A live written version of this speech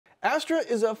Astra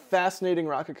is a fascinating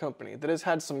rocket company that has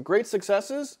had some great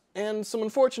successes and some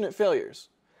unfortunate failures.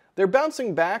 They're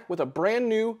bouncing back with a brand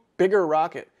new, bigger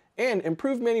rocket and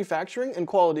improved manufacturing and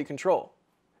quality control.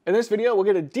 In this video, we'll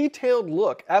get a detailed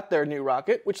look at their new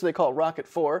rocket, which they call Rocket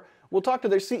 4. We'll talk to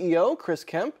their CEO,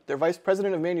 Kemp, their Vice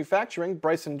President of Manufacturing,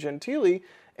 Bryson Gentilly,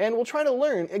 and we'll try to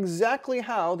learn exactly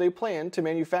how they plan to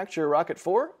manufacture Rocket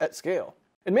 4 at scale.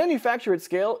 And manufacture at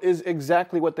scale is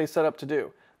exactly what they set up to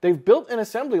do. They've built an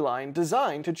assembly line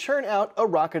designed to churn out a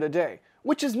rocket a day,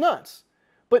 which is nuts.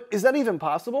 But is that even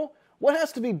possible? What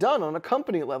has to be done on a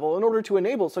company level in order to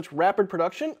enable such rapid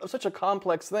production of such a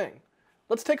complex thing?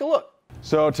 Let's take a look.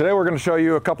 So today we're going to show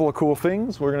you a couple of cool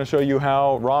things. We're going to show you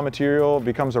how raw material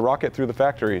becomes a rocket through the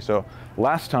factory. So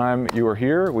last time you were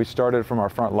here, we started from our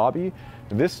front lobby.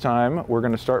 This time we're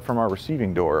going to start from our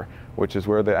receiving door, which is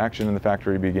where the action in the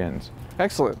factory begins.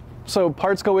 Excellent. So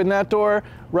parts go in that door,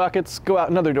 rockets go out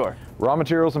another door. Raw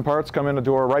materials and parts come in a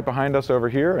door right behind us over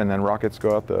here, and then rockets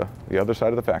go out the other side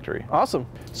of the factory. Awesome.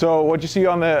 So what you see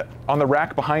on the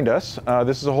rack behind us,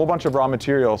 this is a whole bunch of raw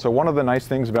material. So one of the nice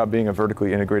things about being a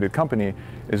vertically integrated company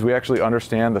is we actually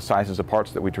understand the sizes of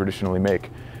parts that we traditionally make.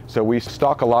 So we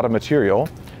stock a lot of material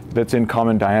that's in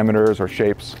common diameters or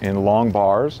shapes in long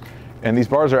bars. And these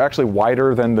bars are actually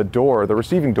wider than the door, the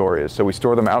receiving door is. So we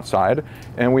store them outside,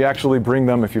 and we actually bring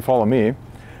them, if you follow me,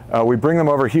 we bring them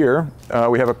over here.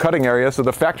 We have a cutting area, so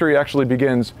the factory actually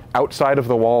begins outside of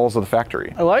the walls of the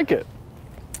factory. I like it.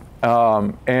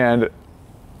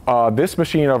 This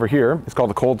machine over here is called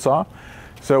the cold saw.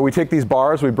 So we take these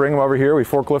bars, we bring them over here, we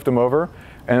forklift them over,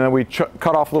 and then we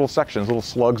cut off little sections, little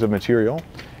slugs of material.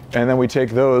 And then we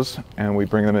take those and we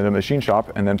bring them into the machine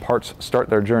shop, and then parts start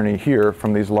their journey here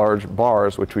from these large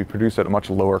bars, which we produce at a much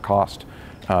lower cost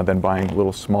than buying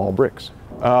little small bricks.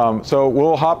 So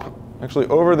we'll hop actually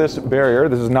over this barrier.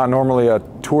 This is not normally a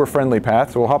tour-friendly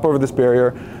path, so we'll hop over this barrier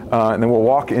and then we'll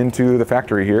walk into the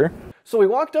factory here. So we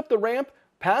walked up the ramp,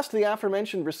 past the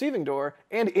aforementioned receiving door,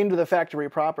 and into the factory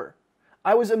proper.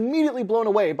 I was immediately blown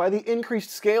away by the increased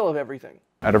scale of everything.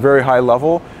 At a very high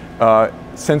level,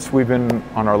 since we've been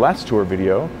on our last tour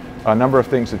video, a number of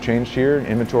things have changed here.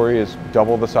 Inventory is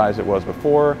double the size it was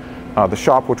before. The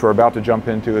shop, which we're about to jump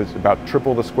into, is about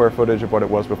triple the square footage of what it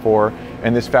was before.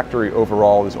 And this factory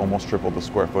overall is almost triple the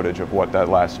square footage of what that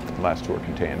last tour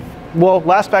contained. Well,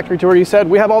 last factory tour you said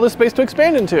we have all this space to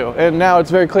expand into, and now it's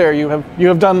very clear you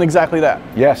have done exactly that.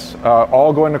 Yes,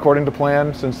 all going according to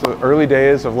plan since the early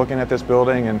days of looking at this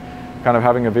building and kind of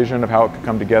having a vision of how it could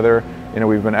come together. You know,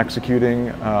 we've been executing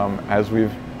as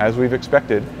we've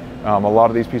expected. A lot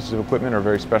of these pieces of equipment are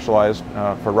very specialized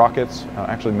for rockets.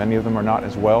 Actually, many of them are not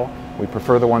as well. We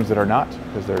prefer the ones that are not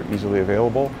because they're easily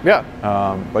available. Yeah.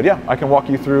 But yeah, I can walk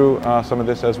you through some of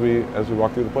this as we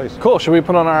walk through the place. Cool. Should we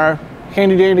put on our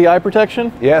handy dandy eye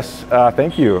protection? Yes.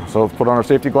 Thank you. So let's put on our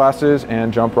safety glasses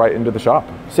and jump right into the shop.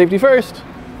 Safety first.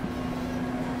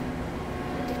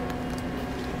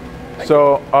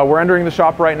 So we're entering the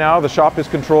shop right now. The shop is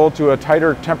controlled to a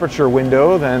tighter temperature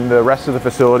window than the rest of the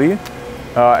facility.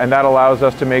 And that allows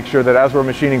us to make sure that as we're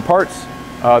machining parts,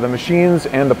 the machines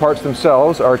and the parts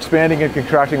themselves are expanding and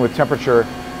contracting with temperature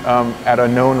at a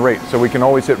known rate. So we can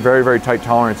always hit very, very tight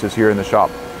tolerances here in the shop.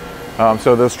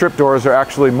 So those strip doors are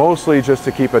actually mostly just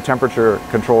to keep a temperature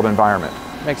controlled environment.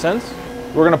 Makes sense.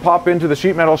 We're going to pop into the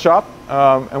sheet metal shop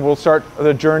and we'll start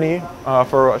the journey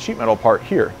for a sheet metal part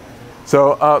here.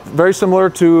 So very similar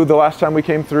to the last time we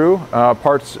came through,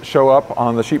 parts show up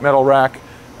on the sheet metal rack,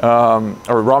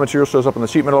 or raw material shows up on the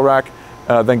sheet metal rack,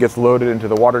 then gets loaded into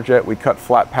the water jet. We cut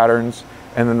flat patterns,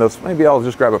 and then those, maybe I'll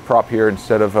just grab a prop here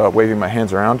instead of waving my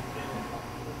hands around.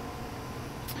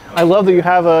 I love that you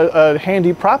have a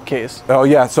handy prop case. Oh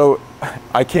yeah, so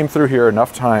I came through here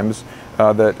enough times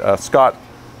that Scott,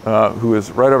 who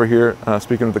is right over here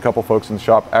speaking with a couple folks in the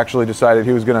shop, actually decided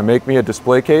he was going to make me a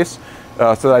display case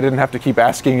so that I didn't have to keep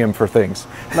asking him for things.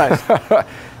 Nice.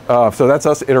 So that's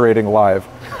us iterating live.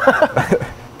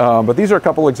 But these are a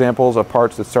couple examples of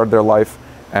parts that started their life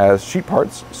as sheet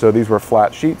parts. So these were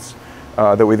flat sheets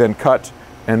that we then cut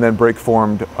and then brake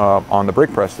formed on the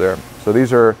brake press there. So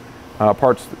these are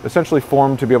parts essentially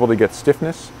formed to be able to get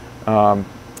stiffness.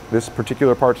 This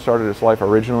particular part started its life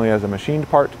originally as a machined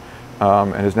part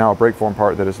and is now a brake form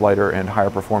part that is lighter and higher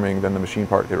performing than the machine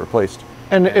part it replaced.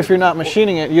 And if you're not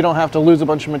machining it, you don't have to lose a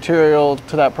bunch of material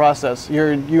to that process.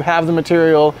 You have the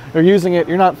material, you're using it,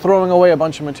 you're not throwing away a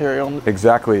bunch of material.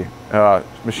 Exactly.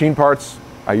 Machine parts,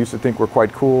 I used to think were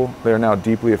quite cool. They're now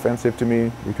deeply offensive to me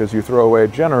because you throw away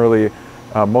generally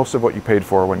most of what you paid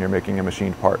for when you're making a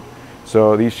machined part.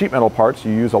 So these sheet metal parts,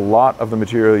 you use a lot of the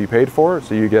material you paid for,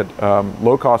 so you get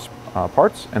low-cost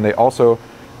parts, and they also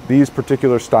these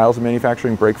particular styles of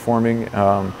manufacturing, brake forming,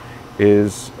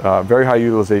 is very high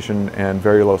utilization and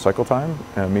very low cycle time.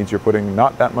 It means you're putting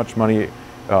not that much money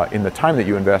in the time that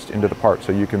you invest into the part,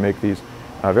 so you can make these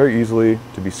very easily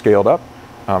to be scaled up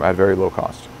at very low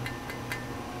cost.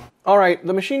 All right,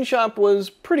 the machine shop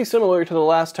was pretty similar to the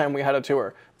last time we had a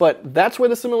tour, but that's where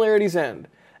the similarities end.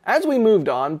 As we moved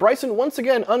on, Bryson once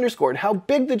again underscored how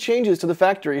big the changes to the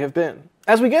factory have been.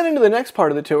 As we get into the next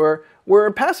part of the tour, we're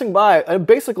passing by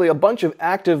basically a bunch of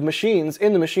active machines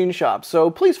in the machine shop, so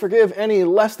please forgive any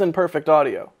less than perfect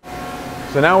audio.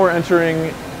 So now we're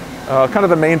entering kind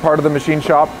of the main part of the machine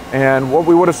shop, and what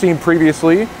we would have seen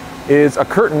previously is a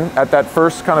curtain at that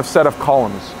first kind of set of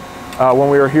columns.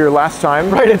 When we were here last time.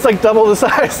 Right, it's like double the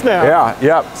size now.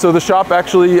 Yeah. So the shop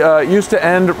actually used to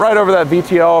end right over that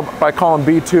VTL by column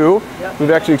B2. Yep.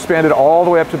 We've actually expanded all the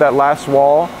way up to that last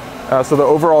wall. So the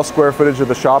overall square footage of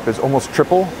the shop is almost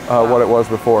triple what it was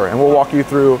before. And we'll walk you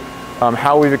through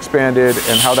how we've expanded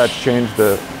and how that's changed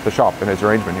the shop and its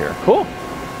arrangement here. Cool.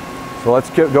 So let's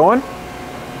get going.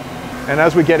 And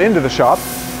as we get into the shop,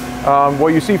 what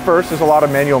you see first is a lot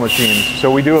of manual machines. So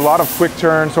we do a lot of quick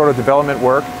turn sort of development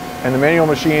work. And the manual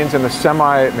machines and the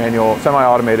semi-manual,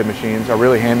 semi-automated machines are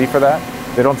really handy for that.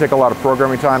 They don't take a lot of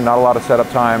programming time, not a lot of setup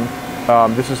time.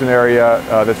 This is an area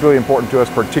that's really important to us,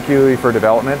 particularly for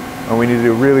development, and we need to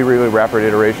do really, really rapid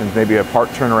iterations, maybe a part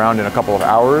turnaround in a couple of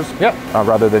hours,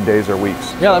 rather than days or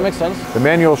weeks. Yeah, that makes sense. The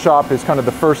manual shop is kind of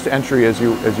the first entry as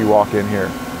you walk in here.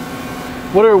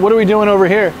 What are we doing over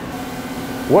here?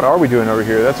 What are we doing over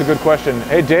here? That's a good question.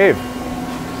 Hey, Dave.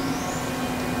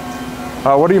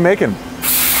 What are you making?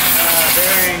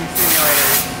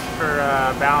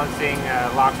 Balancing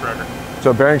LOX rotor.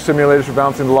 So bearing simulators for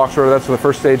balancing the LOX rotor, that's for the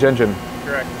first stage engine.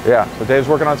 Correct. Yeah, so Dave's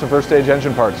working on some first stage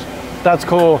engine parts. That's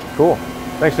cool. Cool.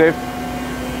 Thanks, Dave.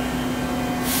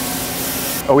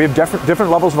 We have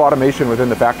different levels of automation within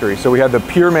the factory. So we have the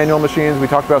pure manual machines. We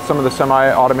talked about some of the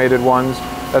semi-automated ones.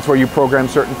 That's where you program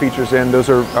certain features in. Those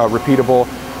are repeatable.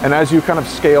 And as you kind of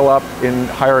scale up in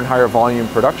higher and higher volume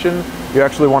production, you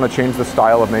actually want to change the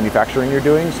style of manufacturing you're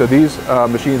doing. So these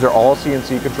machines are all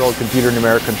CNC controlled, computer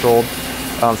numeric controlled.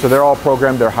 So they're all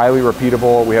programmed, they're highly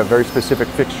repeatable. We have very specific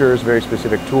fixtures, very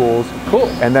specific tools. Cool.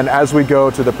 And then as we go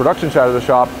to the production side of the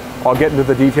shop, I'll get into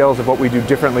the details of what we do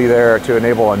differently there to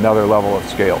enable another level of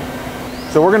scale.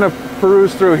 So we're going to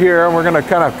peruse through here, and we're going to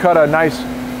kind of cut a nice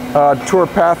tour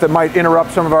path that might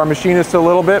interrupt some of our machinists a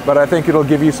little bit, but I think it'll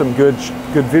give you some good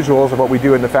visuals of what we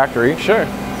do in the factory. Sure.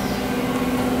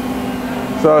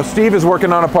 So Steve is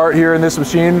working on a part here in this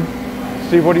machine.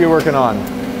 Steve, what are you working on?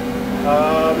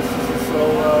 This is this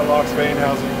little LOX vane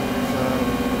housing.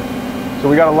 So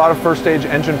we got a lot of first stage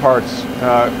engine parts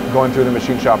going through the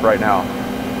machine shop right now.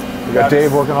 We got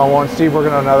Dave working on one, Steve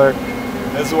working on another.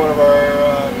 This is one of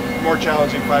our more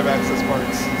challenging 5-axis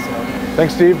parts. So.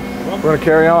 Thanks, Steve. We're going to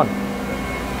carry on.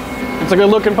 It's a good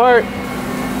looking part.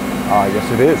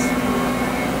 Yes, it is.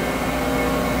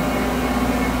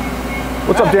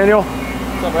 What's up, Daniel?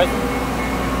 What's up,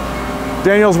 Bryson?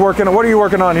 Daniel's working. What are you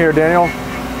working on here, Daniel?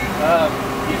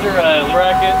 These are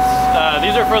brackets.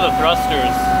 These are for the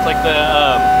thrusters. It's like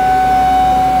the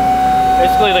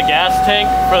basically the gas tank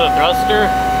for the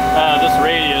thruster. This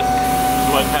radius is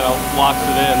what kind of locks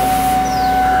it in.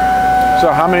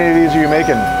 So how many of these are you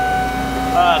making?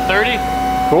 30.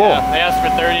 Cool. Yeah, they asked for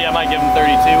 30. I might give them 32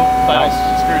 if I don't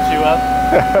screw 2 up.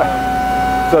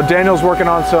 So Daniel's working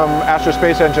on some Astra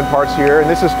space engine parts here, and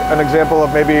this is an example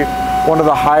of maybe one of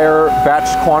the higher batch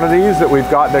quantities that we've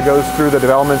got that goes through the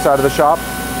development side of the shop.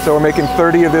 So we're making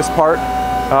 30 of this part.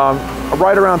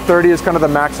 Right around 30 is kind of the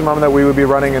maximum that we would be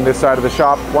running in this side of the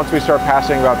shop. Once we start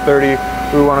passing about 30,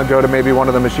 we want to go to maybe one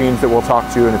of the machines that we'll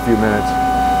talk to in a few minutes.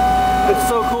 It's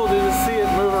so cool to just see it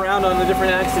move around on the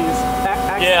different axes.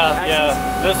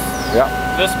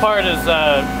 This part is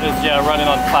running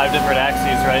on 5 different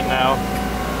axes right now.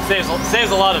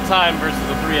 Saves a lot of time versus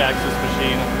the 3-axis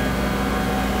machine.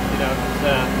 You know,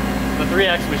 the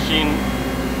 3-axis machine.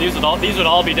 These would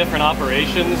all be different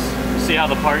operations. See how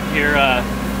the part here,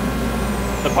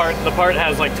 the part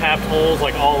has like tapped holes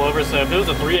like all over. So if it was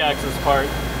a 3-axis part,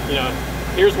 you know,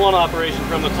 here's one operation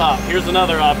from the top. Here's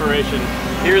another operation.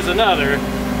 Here's another.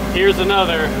 Here's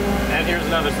another. And here's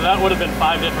another. So that would have been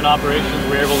 5 different operations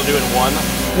we were able to do in one.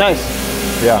 Nice.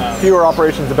 Yeah, fewer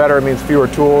operations the better. It means fewer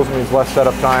tools, it means less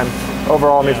setup time.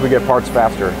 Overall, it means we get parts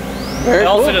faster. It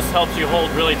also just helps you hold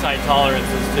really tight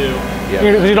tolerances too.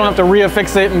 Yeah. You don't have to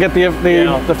reaffix it and get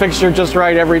the fixture just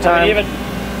right every time. I mean, even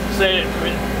say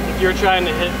if you're trying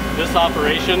to hit this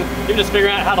operation, you can just figure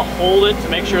out how to hold it to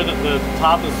make sure that the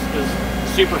top is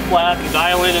super flat and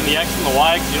dial in the X and the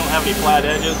Y because you don't have any flat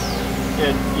edges.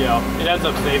 it ends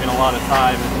up saving a lot of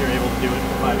time if you're able to do it in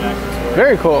 5-axis work.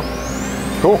 Very cool.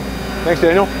 Cool. Thanks,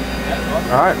 Daniel.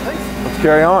 Yeah, All right, let's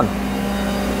carry on.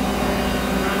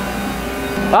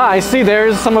 Ah, I see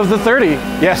there's some of the 30.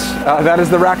 Yes, that is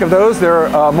the rack of those.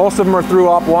 Most of them are through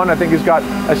Op 1. I think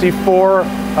I see 4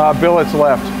 billets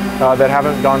left that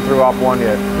haven't gone through Op 1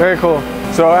 yet. Very cool.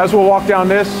 So as we'll walk down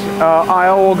this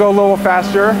aisle, we'll go a little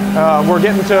faster. We're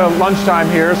getting to lunchtime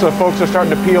here, so folks are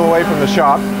starting to peel away from the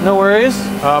shop. No worries.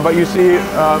 But you see,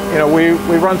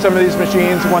 we run some of these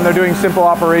machines when they're doing simple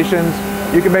operations.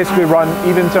 You can basically run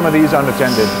even some of these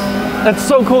unattended. That's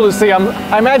so cool to see.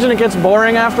 I imagine it gets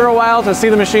boring after a while to see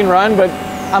the machine run, but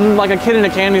I'm like a kid in a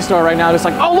candy store right now, just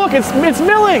like, oh look, it's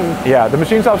milling. Yeah, the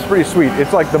machine shop's pretty sweet.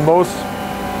 It's like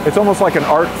it's almost like an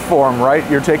art form, right?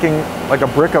 You're taking like a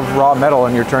brick of raw metal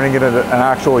and you're turning it into an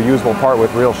actual usable part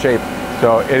with real shape.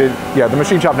 So the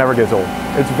machine shop never gets old.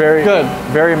 It's very good,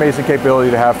 very amazing capability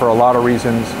to have for a lot of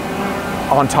reasons,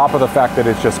 on top of the fact that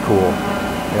it's just cool.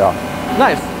 Yeah.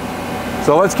 Nice.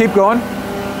 So let's keep going.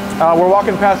 We're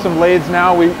walking past some lathes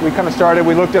now. We kind of started.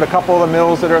 We looked at a couple of the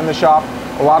mills that are in the shop.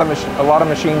 A lot of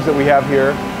machines that we have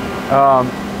here.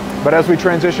 But as we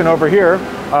transition over here,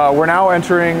 we're now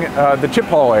entering the chip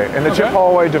hallway, and the chip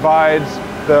hallway divides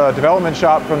the development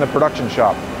shop from the production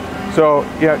shop. So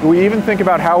we even think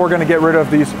about how we're going to get rid of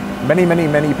these many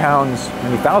pounds,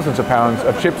 many thousands of pounds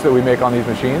of chips that we make on these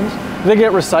machines. Do they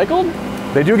get recycled?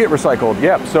 They do get recycled.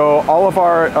 Yep. So all of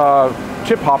our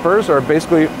chip hoppers are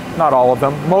basically, not all of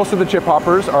them, most of the chip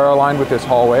hoppers are aligned with this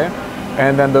hallway,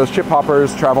 and then those chip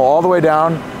hoppers travel all the way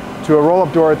down to a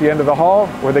roll-up door at the end of the hall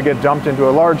where they get dumped into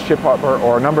a large chip hopper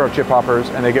or a number of chip hoppers,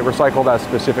 and they get recycled as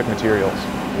specific materials.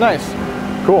 Nice.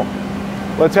 Cool.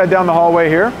 Let's head down the hallway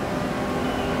here.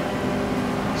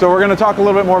 So we're going to talk a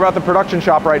little bit more about the production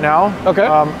shop right now. Okay.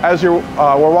 As we're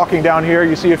walking down here,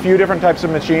 you see a few different types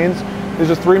of machines. These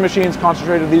are 3 machines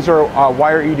concentrated. These are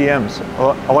wire EDMs,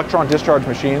 electron discharge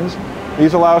machines.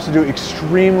 These allow us to do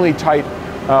extremely tight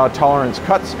tolerance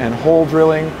cuts and hole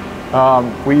drilling.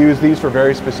 We use these for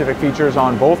very specific features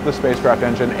on both the spacecraft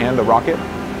engine and the rocket.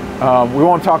 We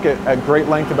won't talk at great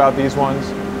length about these ones,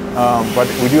 but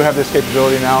we do have this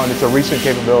capability now, and it's a recent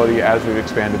capability as we've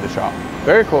expanded the shop.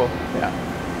 Very cool. Yeah.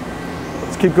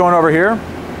 Let's keep going over here.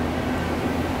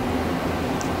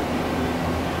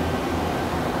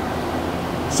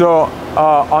 So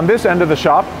on this end of the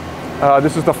shop,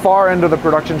 this is the far end of the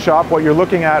production shop. What you're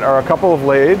looking at are a couple of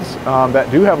lathes that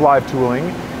do have live tooling,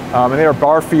 and they are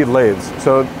bar feed lathes.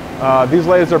 So these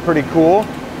lathes are pretty cool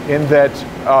in that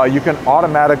you can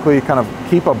automatically kind of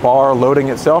keep a bar loading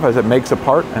itself as it makes a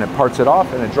part, and it parts it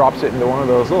off, and it drops it into one of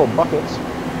those little buckets.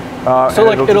 So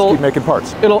like it'll just keep making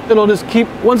parts. It'll just keep,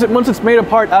 once it's made a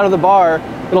part out of the bar,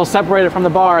 it'll separate it from the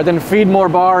bar, then feed more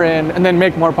bar in, and then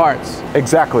make more parts.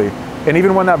 Exactly. And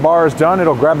even when that bar is done,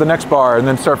 it'll grab the next bar and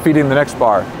then start feeding the next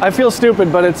bar. I feel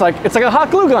stupid, but it's like a hot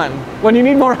glue gun. When you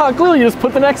need more hot glue, you just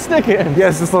put the next stick in.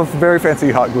 Yes, it's a very fancy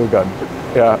hot glue gun.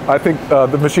 Yeah, I think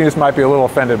the machinist might be a little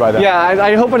offended by that. Yeah,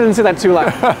 I hope I didn't say that too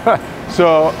loud.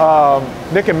 So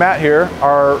Nick and Matt here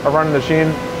are running the machine.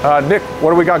 Nick, what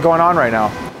do we got going on right now?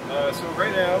 So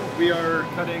right now we are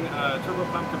cutting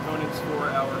turbopump components for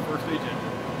our first stage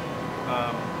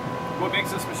engine. What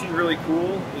makes this machine really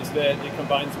cool is that it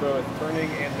combines both turning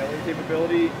and milling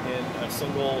capability in a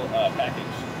single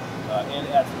package and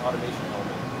adds an automation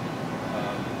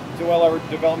element. So while our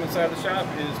development side of the shop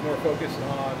is more focused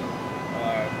on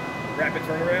rapid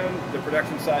turnaround, the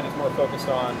production side is more focused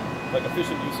on like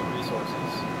efficient use of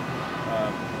resources.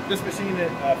 This machine,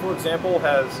 for example,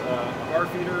 has a bar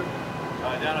feeder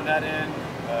down on that end,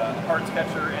 a parts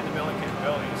catcher, and the milling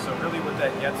capability. So really what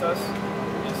that gets us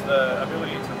is the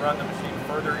ability to run the machine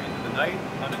further into the night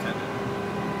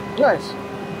unattended. Nice.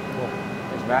 Cool.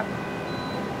 Thanks, Matt.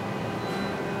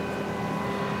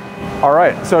 All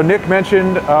right, so Nick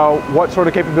mentioned what sort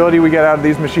of capability we get out of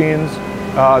these machines.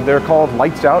 They're called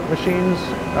lights out machines,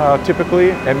 typically.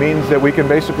 It means that we can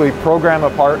basically program a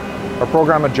part or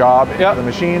program a job into the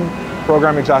machine,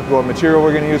 program exactly what material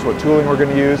we're going to use, what tooling we're going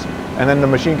to use, and then the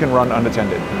machine can run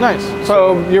unattended. Nice.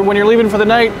 So when you're leaving for the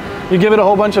night, you give it a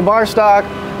whole bunch of bar stock,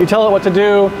 you tell it what to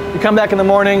do, you come back in the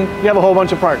morning, you have a whole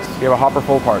bunch of parts. You have a hopper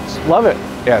full of parts. Love it.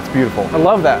 Yeah, it's beautiful. I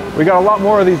love that. We got a lot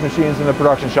more of these machines in the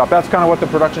production shop. That's kind of what the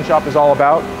production shop is all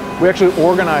about. We actually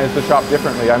organize the shop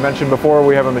differently. I mentioned before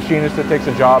we have a machinist that takes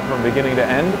a job from beginning to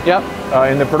end. Yep.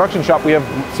 In the production shop we have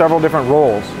several different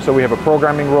roles. So we have a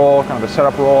programming role, kind of a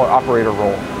setup role, an operator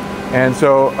role. And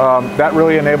so that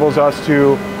really enables us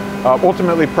to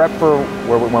ultimately prep for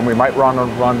when we might run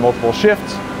multiple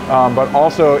shifts, but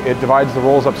also it divides the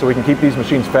roles up so we can keep these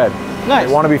machines fed. Nice.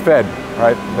 They want to be fed,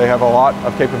 right? They have a lot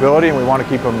of capability, and we want to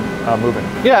keep them moving.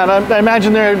 Yeah, and I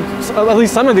imagine at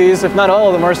least some of these, if not all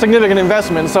of them, are significant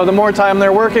investments. So the more time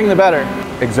they're working, the better.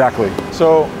 Exactly.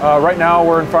 So right now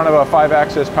we're in front of a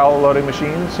 5-axis pallet loading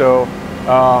machine. So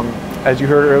as you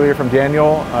heard earlier from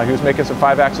Daniel, he was making some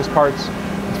 5-axis parts.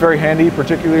 It's very handy,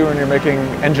 particularly when you're making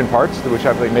engine parts, which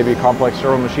have like maybe complex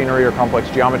servo machinery or complex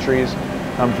geometries,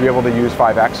 to be able to use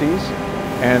 5 axes.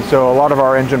 And so a lot of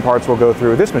our engine parts will go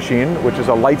through this machine, which is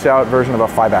a lights out version of a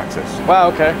 5-axis. Wow,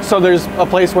 okay. So there's a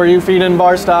place where you feed in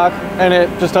bar stock and it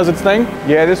just does its thing?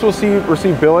 Yeah, this will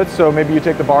receive billets. So maybe you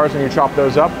take the bars and you chop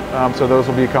those up. So those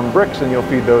will become bricks and you'll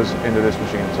feed those into this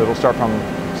machine. So it'll start from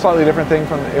a slightly different thing.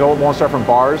 It won't start from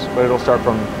bars, but it'll start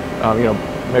from,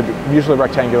 maybe usually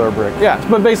rectangular brick. Yeah,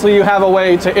 but basically you have a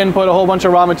way to input a whole bunch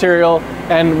of raw material,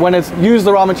 and when it's used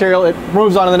the raw material, it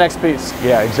moves on to the next piece.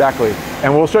 Yeah, exactly.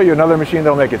 And we'll show you another machine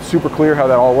that'll make it super clear how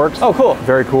that all works. Oh, cool.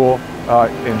 Very cool.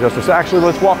 In just a second. Actually,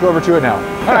 let's walk over to it now.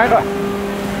 All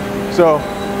right. So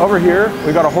over here,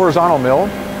 we've got a horizontal mill.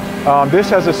 This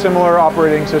has a similar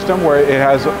operating system where it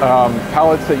has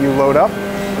pallets that you load up.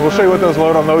 And we'll show you what those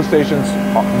load on load stations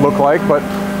look like, but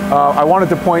I wanted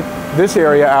to point this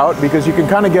area out because you can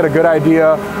kind of get a good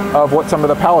idea of what some of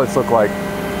the pallets look like.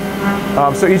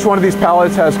 So each one of these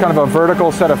pallets has kind of a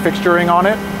vertical set of fixturing on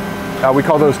it. We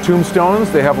call those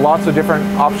tombstones. They have lots of different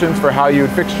options for how you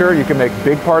would fixture. You can make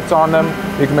big parts on them.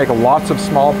 You can make lots of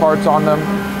small parts on them.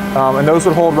 And those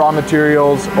would hold raw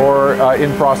materials or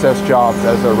in-process jobs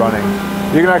as they're running.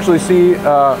 You can actually see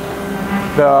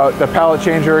the pallet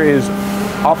changer is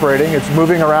operating. It's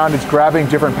moving around. It's grabbing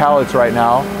different pallets right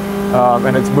now.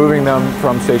 And it's moving them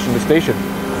from station to station.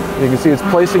 You can see it's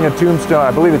placing a tombstone.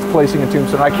 I believe it's placing a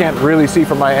tombstone. I can't really see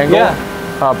from my angle.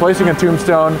 Yeah. Placing a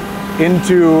tombstone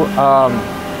into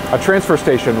a transfer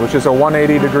station, which is a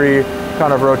 180-degree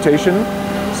kind of rotation.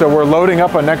 So we're loading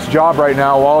up a next job right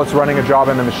now while it's running a job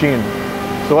in the machine.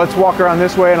 So let's walk around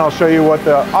this way and I'll show you what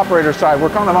the operator side, we're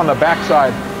kind of on the back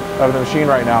side of the machine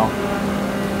right now.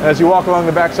 And as you walk along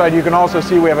the back side, you can also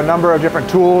see we have a number of different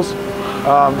tools.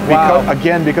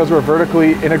 Because we're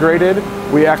vertically integrated,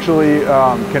 we actually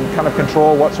can kind of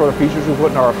control what sort of features we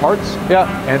put in our parts. Yeah.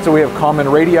 And so we have common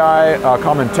radii,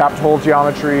 common tapped hole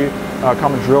geometry,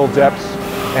 common drill depths.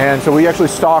 And so we actually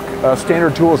stock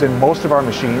standard tools in most of our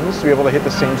machines to be able to hit the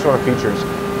same sort of features.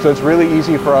 So it's really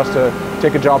easy for us to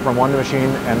take a job from one machine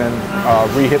and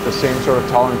then re-hit the same sort of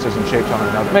tolerances and shapes on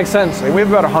another. Makes sense. We have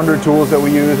about 100 tools that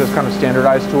we use as kind of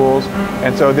standardized tools.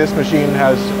 And so this machine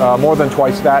has more than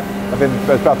twice that. I think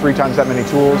there's about 3 times that many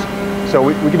tools. So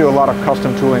we can do a lot of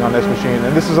custom tooling on this machine.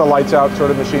 And this is a lights out sort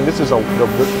of machine. This is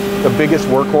the biggest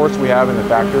workhorse we have in the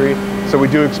factory. So we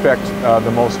do expect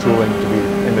the most tooling to be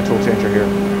in the tool changer here.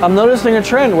 I'm noticing a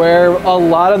trend where a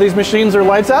lot of these machines are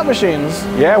lights out machines.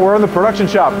 Yeah, we're in the production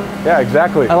shop. Yeah,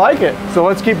 exactly. I like it. So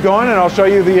let's keep going and I'll show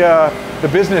you the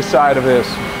business side of this.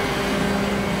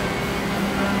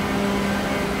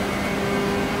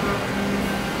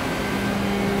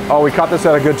 Oh, we caught this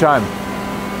at a good time.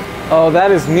 Oh,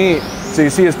 that is neat. So you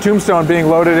see his tombstone being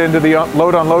loaded into the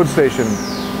load-unload station.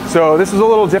 So this is a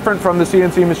little different from the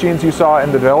CNC machines you saw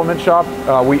in the development shop.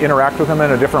 We interact with them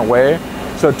in a different way.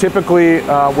 So typically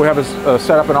we have a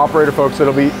setup and operator folks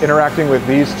that'll be interacting with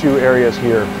these 2 areas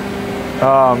here.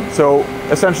 So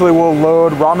essentially we'll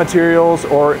load raw materials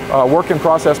or work in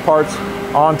process parts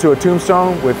onto a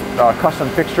tombstone with custom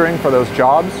fixturing for those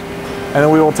jobs. And then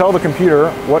we will tell the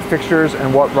computer what fixtures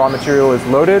and what raw material is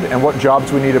loaded and what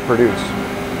jobs we need to produce.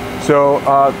 So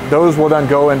those will then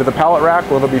go into the pallet rack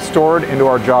where they'll be stored into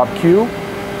our job queue,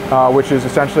 which is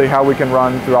essentially how we can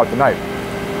run throughout the night.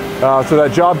 So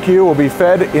that job queue will be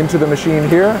fed into the machine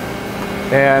here,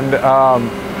 and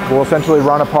we'll essentially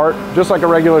run a part just like a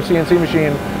regular CNC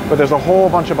machine, but there's a whole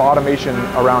bunch of automation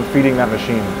around feeding that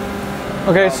machine.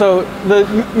 Okay, so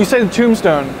you say the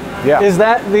tombstone. Yeah. Is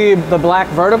that the black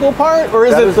vertical part, or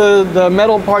is it the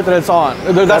metal part that it's on?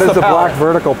 That is the black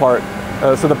vertical part.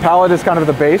 So the pallet is kind of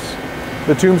the base.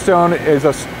 The tombstone is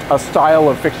a style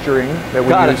of fixturing that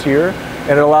we use here.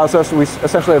 And it allows us, we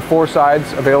essentially have 4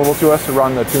 sides available to us to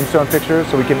run the tombstone fixtures,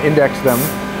 so we can index them.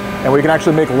 And we can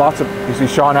actually make lots of, you see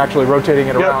Sean actually rotating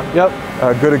it around. Yep.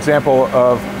 A good example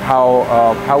of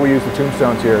how we use the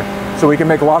tombstones here. So we can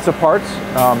make lots of parts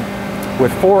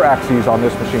with 4 axes on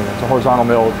this machine. It's a horizontal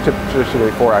mill,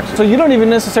 traditionally 4 axes. So you don't even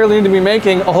necessarily need to be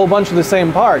making a whole bunch of the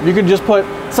same part. You could just put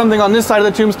something on this side of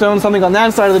the tombstone, something on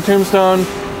that side of the tombstone,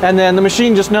 and then the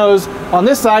machine just knows, on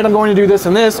this side I'm going to do this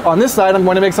and this, on this side I'm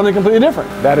going to make something completely different.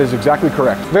 That is exactly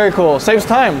correct. Very cool. Saves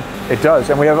time. It does,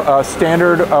 and we have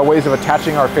standard ways of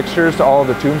attaching our fixtures to all of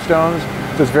the tombstones.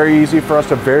 So it's very easy for us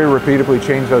to very repeatably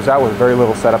change those out with very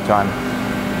little setup time.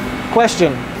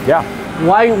 Question. Yeah.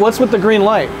 What's with the green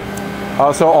light?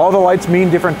 So all the lights mean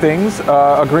different things.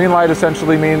 A green light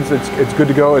essentially means it's good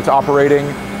to go, it's operating.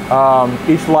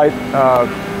 Each light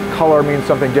color means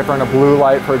something different. A blue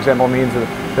light, for example, means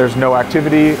that there's no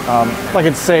activity. Like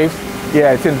it's safe.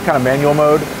 Yeah, it's in kind of manual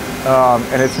mode,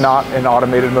 and it's not in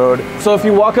automated mode. So if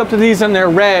you walk up to these and they're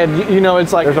red, you know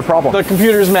it's like there's a problem. The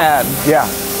computer's mad. Yeah.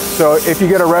 So if you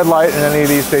get a red light in any of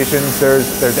these stations,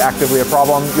 there's actively a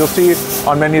problem. You'll see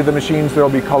on many of the machines there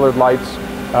will be colored lights.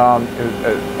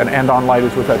 An end-on light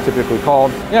is what that's typically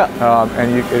called. Yeah.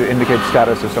 And it indicates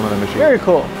status of some of the machines. Very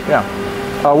cool. Yeah.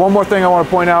 One more thing I want to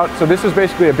point out. So this is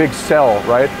basically a big cell,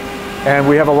 right? And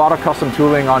we have a lot of custom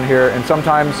tooling on here. And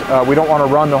sometimes we don't want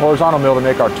to run the horizontal mill to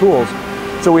make our tools.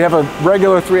 So we have a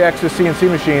regular 3-axis CNC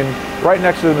machine right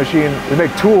next to the machine. We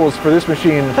make tools for this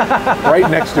machine right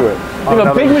next to it. You have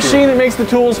a big machine that makes the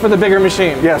tools for the bigger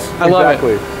machine. Yes, I love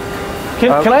it.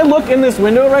 Can I look in this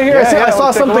window right here? Yeah, I saw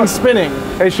something spinning.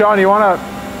 Hey, Sean, you want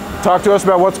to talk to us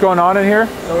about what's going on in here?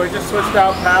 So we just switched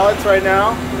out pallets right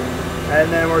now,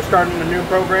 and then we're starting a new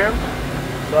program.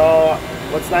 So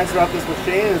what's nice about this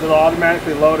machine is it'll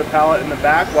automatically load a pallet in the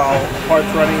back while the part's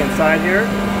running inside here.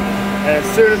 And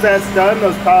as soon as that's done,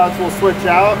 those pallets will switch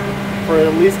out for the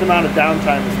least amount of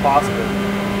downtime as possible.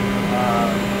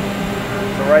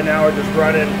 So right now we're just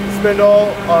running spindle,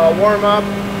 warm up,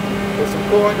 with some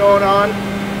cooling going on.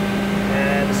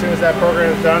 And as soon as that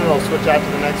program is done, it'll switch out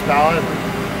to the next pallet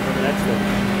and the next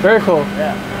one. Very cool.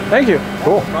 Yeah. Thank you.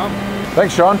 Cool. No problem.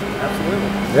 Thanks, Sean. Absolutely.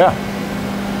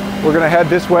 Yeah. We're going to head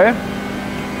this way.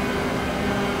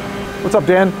 What's up,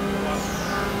 Dan?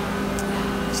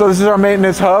 So this is our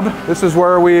maintenance hub. This is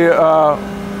where we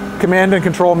command and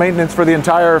control maintenance for the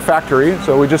entire factory.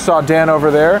 So we just saw Dan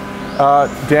over there.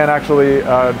 Dan actually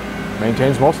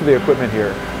maintains most of the equipment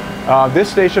here. This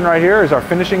station right here is our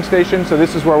finishing station. So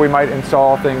this is where we might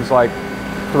install things like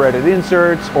threaded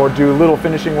inserts or do little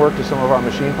finishing work to some of our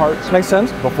machine parts. Makes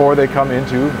sense. Before they come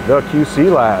into the QC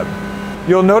lab.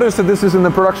 You'll notice that this is in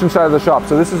the production side of the shop.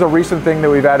 So this is a recent thing that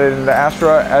we've added into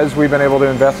Astra as we've been able to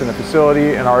invest in a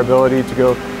facility and our ability to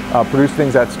go produce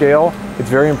things at scale. It's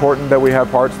very important that we have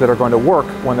parts that are going to work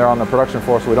when they're on the production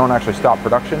floor so we don't actually stop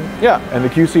production. Yeah. And the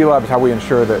QC lab is how we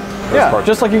ensure that those parts.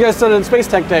 Just like you guys said at Space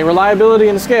Tech Day, reliability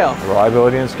and scale.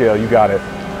 Reliability and scale, you got it.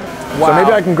 Wow. So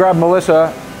maybe I can grab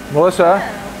Melissa. Melissa,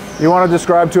 you want to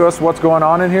describe to us what's going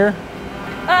on in here?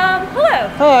 Hello.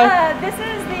 Hi. This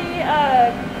is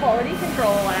the quality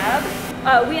control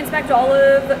lab. We inspect all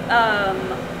of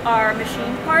our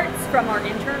machine parts from our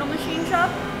internal machine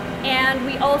shop, and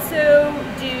we also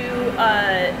do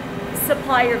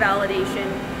supplier validation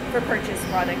for purchased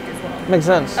product as well. Makes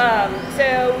sense.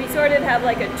 So we sort of have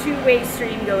like a two-way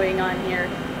stream going on here.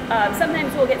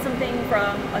 Sometimes we'll get something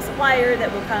from a supplier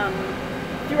that will come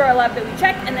through our lab that we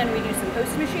check, and then we do some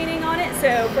post-machining on it.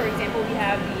 So for example, we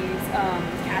have these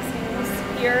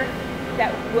castings here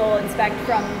that we'll inspect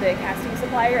from the casting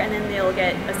supplier, and then they'll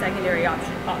get a secondary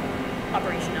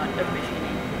operation of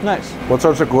machining. Nice. What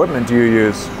sorts of equipment do you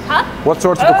use? Huh? What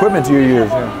sorts of equipment do you We use?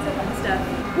 have all kinds of fun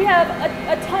stuff. We have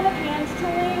a ton of hand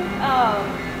tooling.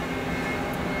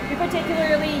 We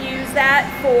particularly use that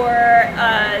for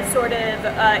sort of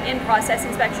in-process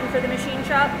inspection for the machine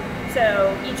shop.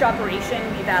 So each operation,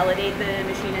 we validate the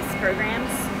machinist's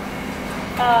programs.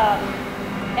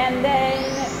 And then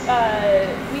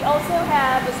we also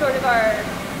have a sort of our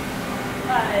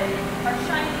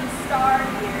shining star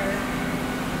here.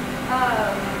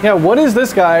 Yeah, what is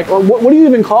this guy? Or what do you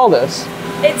even call this?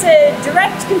 It's a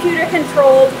direct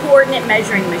computer-controlled coordinate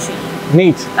measuring machine.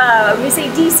 Neat. We say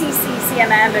DCC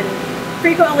CMM and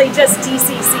frequently just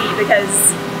DCC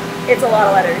because it's a lot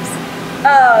of letters.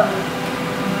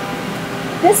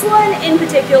 This one in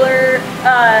particular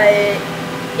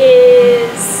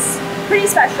is pretty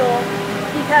special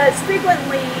because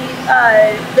frequently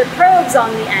the probes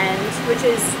on the end, which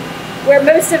is where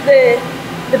most of the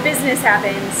business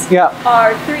happens,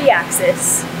 are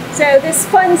 3-axis. So this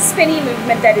fun spinny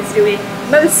movement that it's doing,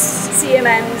 most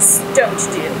CMMs don't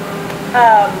do.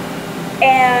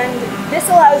 And this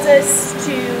allows us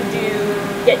to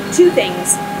get two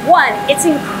things. One, it's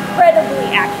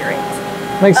incredibly accurate.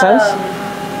 Makes sense.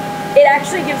 It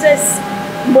actually gives us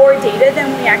more data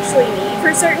than we actually need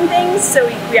for certain things, so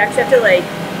we actually have to like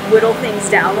whittle things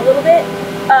down a little bit.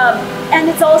 And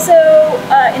it's also,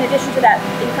 in addition to that,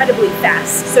 incredibly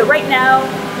fast. So right now,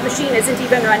 the machine isn't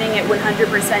even running at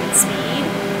 100% speed.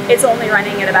 It's only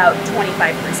running at about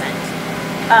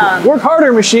 25%. Work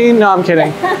harder, machine. No, I'm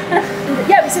kidding.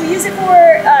 Yeah, so we use it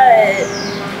for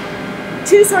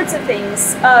two sorts of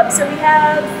things. So we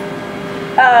have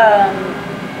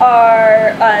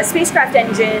our spacecraft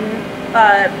engine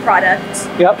product.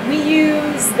 Yep. We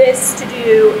use this to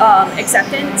do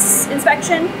acceptance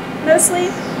inspection mostly,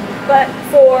 but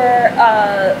for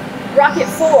Rocket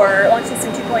 4, Launch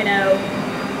System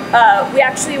 2.0, we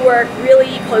actually work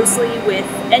really closely with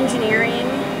engineering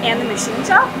and the machine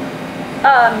shop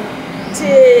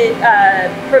to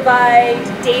provide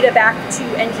data back to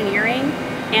engineering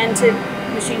and to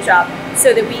machine shop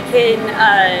so that we can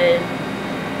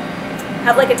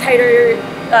have like a tighter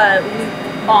loop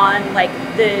on like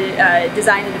the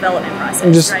design and development process.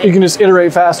 And just, right? you can just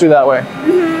iterate faster that way.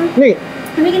 Mm-hmm. Neat.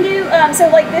 And we can do, so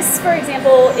like this, for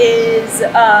example, is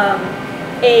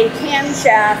a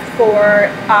camshaft for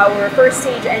our first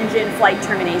stage engine flight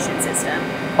termination system.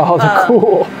 Oh,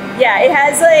 cool. Yeah, it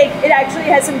has like, it actually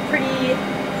has some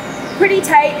pretty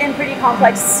tight and pretty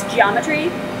complex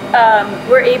geometry.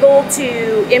 We're able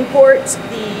to import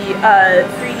the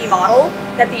 3D model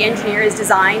that the engineer has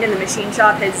designed and the machine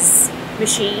shop has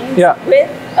machined with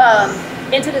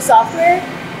into the software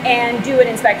and do an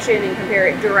inspection and compare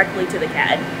it directly to the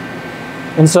CAD.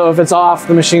 And so if it's off,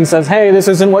 the machine says, hey, this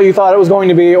isn't what you thought it was going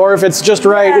to be, or if it's just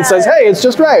right, it says, hey, it's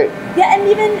just right. Yeah, and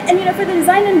even, and you know, for the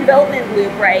design and development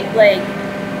loop, right, like,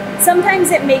 sometimes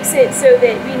it makes it so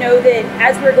that we know that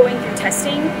as we're going through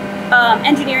testing,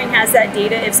 engineering has that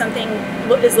data if something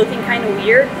is looking kind of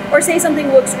weird, or say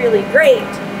something looks really great,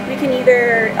 we can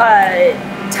either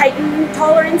tighten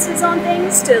tolerances on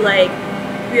things to like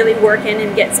really work in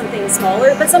and get something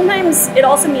smaller, but sometimes it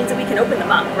also means that we can open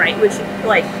them up, right, which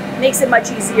like makes it much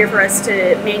easier for us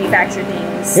to manufacture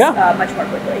things much more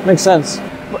quickly. Makes sense.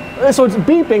 So it's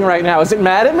beeping right now. Is it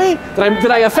mad at me?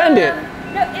 Did I offend it?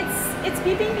 No, it's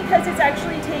beeping because it's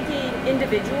actually taking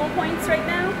individual points right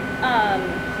now.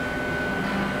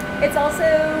 It's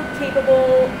also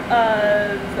capable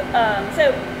of,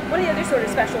 so one of the other sort of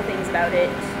special things about it.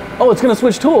 Oh, it's going to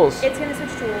switch tools. It's going to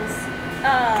switch tools.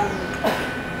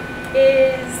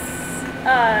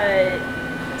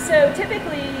 So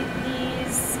typically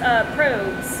these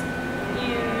probes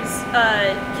use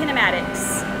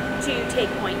kinematics to take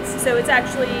points. So it's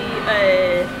actually,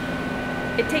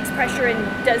 it takes pressure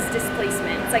and does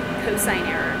displacement. It's like cosine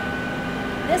error.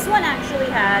 This one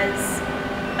actually has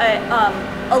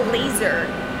a laser.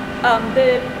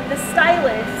 The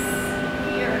stylus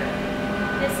here,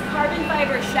 this carbon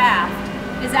fiber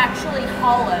shaft is actually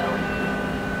hollow.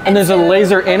 And there's so a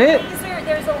laser in it?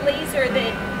 There's a laser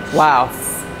that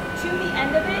shoots to the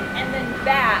end of it and then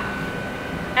back,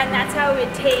 and that's how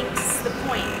it takes the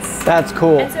points. That's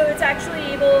cool. And so it's actually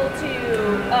able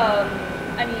to,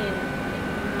 I mean,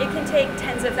 it can take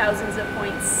tens of thousands of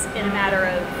points in a matter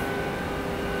of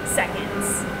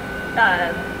seconds.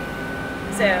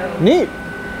 So neat.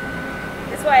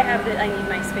 That's why I have I need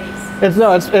my space.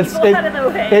 Out of the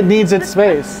way. It needs its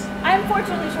space. I'm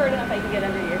fortunately short enough I can get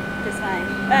under here just fine.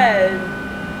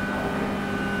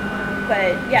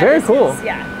 But yeah, very cool.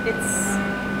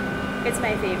 It's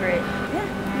my favorite. Yeah,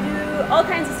 we do all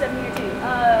kinds of stuff here too.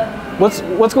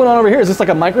 What's going on over here? Is this like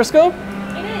a microscope?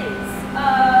 It is.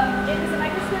 It is a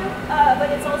microscope, but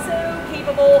it's also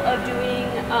capable of doing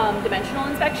dimensional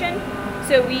inspection.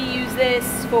 So we use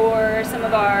this for some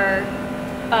of our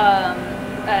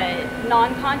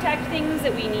non-contact things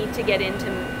that we need to get in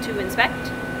to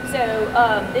inspect. So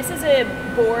this is a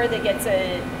bore that gets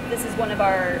this is one of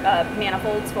our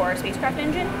manifolds for our spacecraft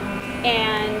engine.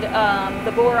 And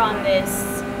the bore on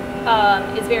this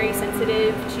is very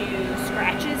sensitive to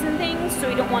scratches and things, so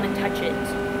we don't want to touch it.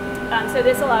 So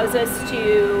this allows us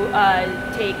to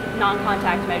take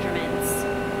non-contact measurements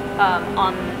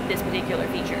on this particular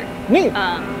feature. Neat.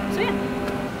 So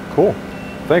yeah. Cool.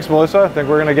 Thanks, Melissa. I think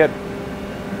we're going to get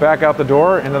back out the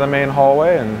door into the main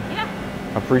hallway, and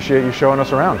appreciate you showing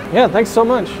us around. Yeah, thanks so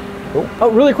much. Cool. Oh,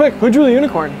 really quick, who drew the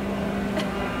unicorn?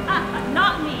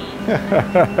 Not me.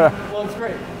 Well, it's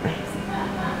great.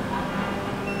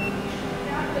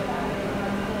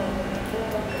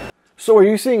 So are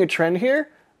you seeing a trend here?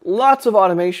 Lots of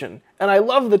automation, and I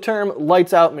love the term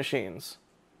lights out machines.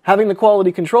 Having the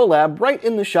quality control lab right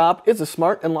in the shop is a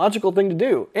smart and logical thing to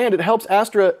do, and it helps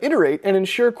Astra iterate and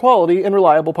ensure quality and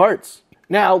reliable parts.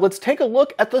 Now, let's take a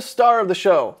look at the star of the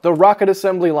show, the rocket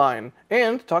assembly line,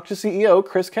 and talk to CEO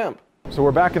Chris Kemp. So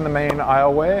we're back in the main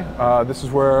aisleway. This is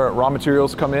where raw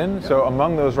materials come in. So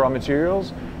among those raw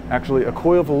materials, actually a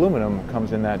coil of aluminum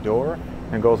comes in that door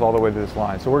and goes all the way to this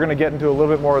line. So we're going to get into a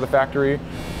little bit more of the factory,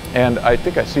 and I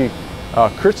think I see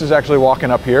Chris is actually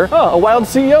walking up here. Oh, a wild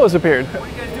CEO has appeared. What are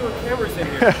you guys doing with cameras in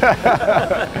here?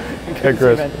 Hey,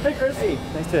 Chris. Hey, Chris. Hey,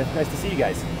 nice to see you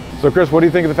guys. So Chris, what do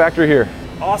you think of the factory here?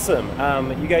 Awesome.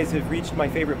 You guys have reached my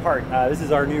favorite part. This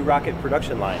is our new rocket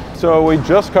production line. So we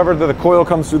just covered that the coil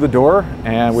comes through the door,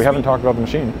 and we haven't talked about the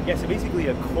machine. Yeah, so basically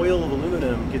a coil of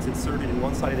aluminum gets inserted in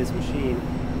one side of this machine,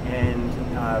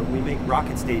 and we make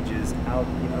rocket stages out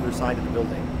the other side of the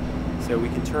building. So we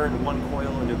can turn one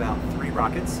coil into about 3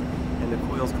 rockets, and the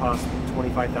coils cost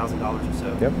 $25,000 or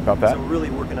so. Yep, about that. So we're really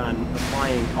working on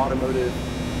applying automotive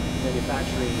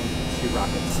manufacturing to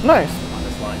rockets. Nice. On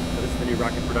this line. So this is the new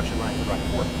rocket production line for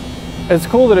Rocket 4. It's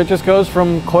cool that it just goes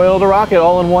from coil to rocket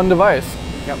all in one device.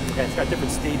 Yep, okay, it's got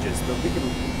different stages, but we can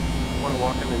want to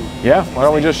walk them and Yeah, why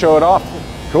don't we just show it off?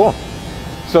 Cool.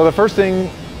 So the first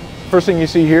thing you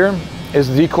see here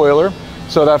is the decoiler.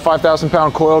 So that 5,000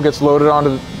 pound coil gets loaded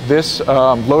onto this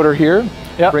loader here,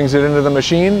 brings it into the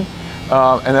machine,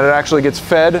 and then it actually gets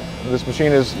fed. This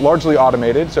machine is largely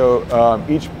automated, so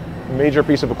each major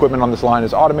piece of equipment on this line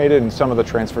is automated and some of the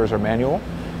transfers are manual.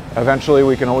 Eventually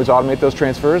we can always automate those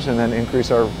transfers and then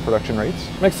increase our production rates.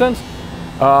 Makes sense.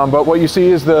 But what you see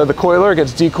is the coiler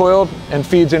gets decoiled and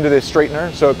feeds into this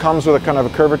straightener. So it comes with a kind of a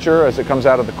curvature as it comes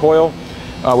out of the coil.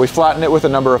 We flatten it with a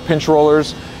number of pinch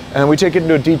rollers, and then we take it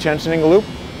into a detensioning loop.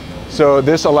 So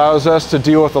this allows us to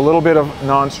deal with a little bit of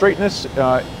non-straightness.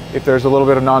 If there's a little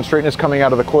bit of non-straightness coming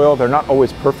out of the coil, they're not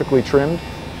always perfectly trimmed.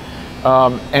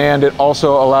 And it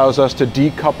also allows us to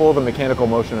decouple the mechanical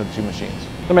motion of the two machines.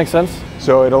 That makes sense.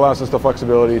 So it allows us the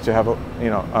flexibility to have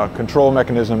control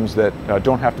mechanisms that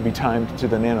don't have to be timed to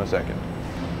the nanosecond.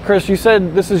 Chris, you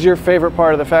said this is your favorite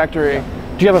part of the factory.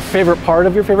 Yeah. Do you have a favorite part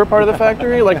of your favorite part of the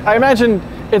factory? Like, I imagine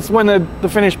it's when the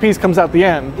finished piece comes out the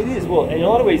end. It is. Well, in a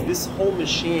lot of ways, this whole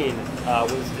machine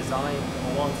was designed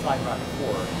alongside Rocket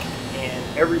 4,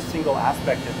 and every single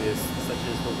aspect of this, such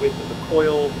as the width of the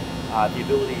coil, the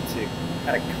ability to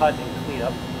kind of cut and clean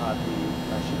up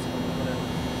the sheets of aluminum,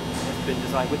 has been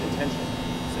designed with intention.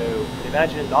 So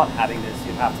imagine not having this,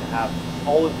 you'd have to have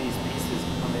all of these pieces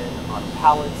come in on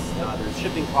pallets. There's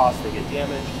shipping costs, they get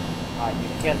damaged. You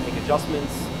can't make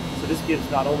adjustments. So this gives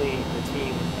not only the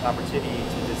team an opportunity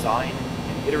to design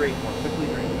and iterate more quickly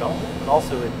during development, but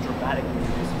also it dramatically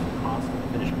reduces the cost of the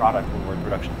finished product when we're in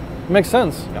production. Makes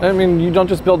sense. Yep. I mean, you don't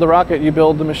just build the rocket, you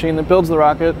build the machine that builds the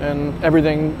rocket, and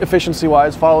everything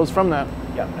efficiency-wise follows from that.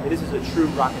 Yeah, I mean, this is a true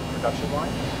rocket production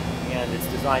line, and it's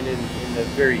designed in the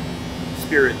very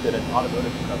spirit that an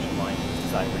automotive production line is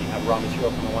designed, where you have raw material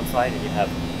from the one side and you have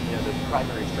the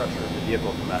primary structure of the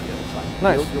vehicle come out the other side.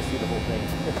 Nice. You'll see the whole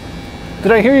thing.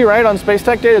 Did I hear you right on Space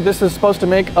Tech Day that this is supposed to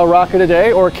make a rocket a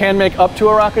day, or can make up to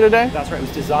a rocket a day? That's right. It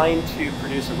was designed to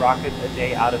produce a rocket a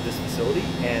day out of this facility,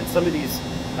 and some of these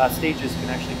stages can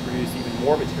actually produce even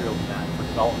more material than that for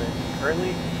development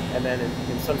currently. And then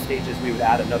in some stages we would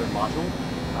add another module,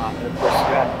 and of course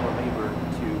you add more labor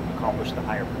to accomplish the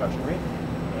higher production rate.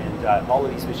 And all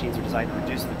of these machines are designed to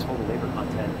reduce the total labor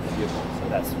content of the vehicle, so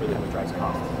that's really what drives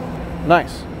costs.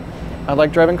 Nice. I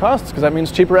like driving costs because that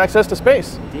means cheaper access to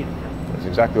space. Indeed. That's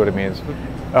exactly what it means.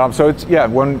 So it's,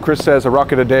 when Chris says a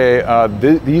rocket a day,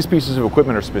 these pieces of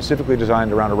equipment are specifically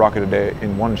designed around a rocket a day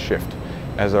in one shift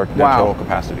as our total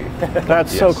capacity.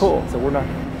 That's so cool. So we're not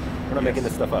making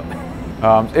this stuff up.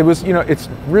 It was, it's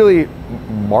really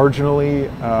marginally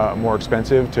more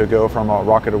expensive to go from a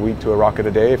rocket a week to a rocket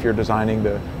a day if you're designing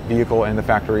the vehicle and the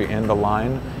factory and the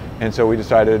line. And so we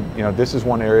decided, this is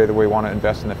one area that we want to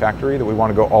invest in the factory, that we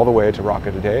want to go all the way to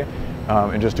rocket a day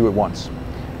and just do it once.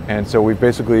 And so we've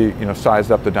basically,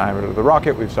 sized up the diameter of the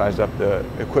rocket, we've sized up the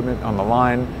equipment on the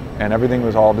line, and everything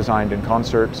was all designed in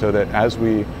concert so that as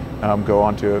we go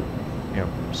on to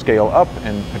scale up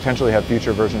and potentially have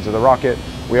future versions of the rocket,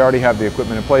 we already have the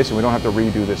equipment in place and we don't have to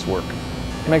redo this work.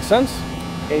 Makes sense.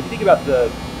 And if you think about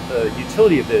the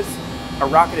utility of this, a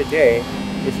rocket a day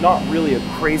is not really a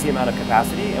crazy amount of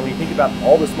capacity. And when you think about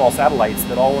all the small satellites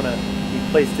that all want to be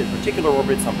placed in particular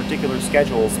orbits on particular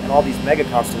schedules, and all these mega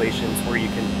constellations where you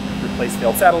can replace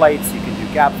failed satellites, you can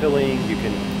do gap filling, you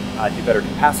can do better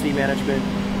capacity management.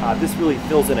 This really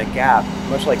fills in a gap,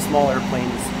 much like small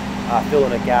airplanes fill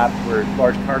in a gap where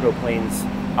large cargo planes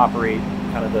operate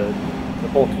kind of the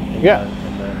bulk.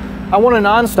 I want a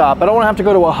non-stop. I don't want to have to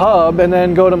go to a hub and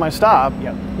then go to my stop.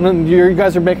 Yeah. And then you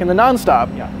guys are making the non-stop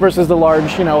versus the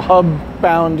large,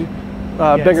 hub-bound,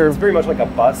 bigger. It's very much like a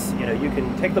bus. You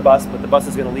can take the bus, but the bus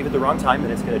is going to leave at the wrong time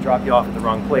and it's going to drop you off at the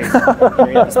wrong place. You're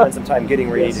going to have to spend some time getting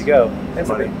where you need to go.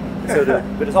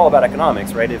 But it's all about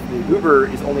economics, right? If the Uber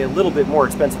is only a little bit more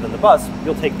expensive than the bus,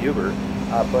 you'll take the Uber.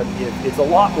 But if it's a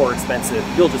lot more expensive,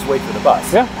 you'll just wait for the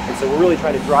bus. Yeah. And so we're really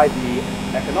trying to drive the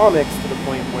economics to the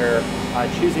point where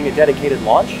choosing a dedicated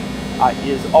launch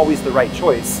is always the right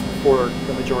choice for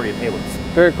the majority of payloads.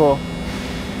 Very cool.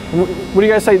 What do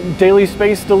you guys say, daily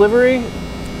space delivery?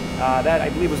 That, I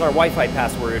believe, was our Wi-Fi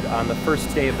password on the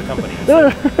first day of the company.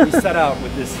 So we set out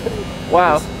with this,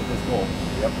 wow. with this goal.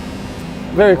 Yep.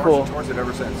 Very cool. Towards it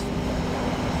ever since.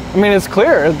 I mean, it's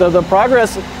clear, the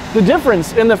progress, the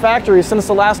difference in the factory since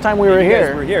the last time we were You here.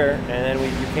 guys were here, and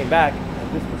then you came back,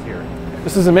 and this was here.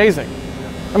 This is amazing.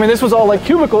 I mean, this was all like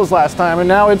cubicles last time, and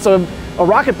now it's a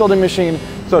rocket building machine.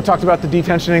 So I talked about the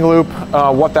detensioning loop,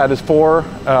 what that is for.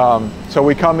 So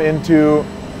we come into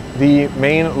the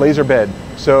main laser bed.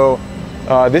 So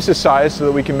this is sized so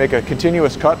that we can make a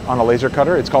continuous cut on a laser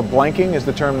cutter. It's called blanking, is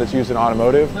the term that's used in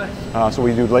automotive. So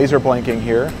we do laser blanking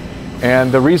here.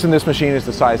 And the reason this machine is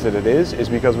the size that it is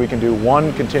because we can do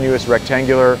one continuous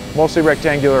rectangular, mostly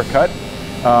rectangular cut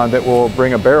that will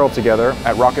bring a barrel together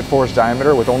at rocket force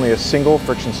diameter with only a single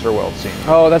friction stir weld seam.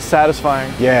 Oh, that's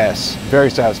satisfying. Yes, very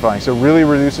satisfying. So it really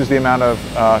reduces the amount of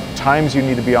times you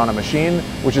need to be on a machine,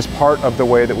 which is part of the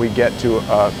way that we get to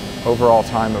overall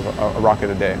time of a rocket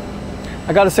a day.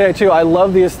 I gotta say too, I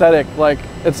love the aesthetic. Like,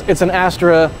 it's an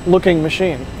Astra looking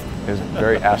machine. It's a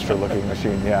very Astra looking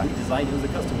machine, yeah. We designed it as a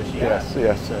custom machine. Yes,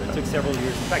 yes. So it took several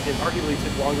years. In fact, it arguably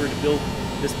took longer to build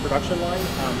this production line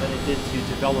than it did to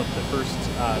develop the first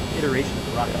iteration of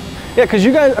the rocket. Yeah, because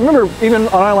you guys, I remember even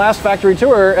on our last factory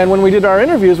tour and when we did our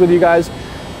interviews with you guys,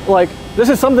 like, this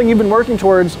is something you've been working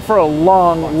towards for a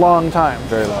long time.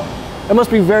 Very long. It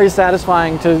must be very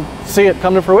satisfying to see it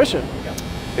come to fruition. Yeah.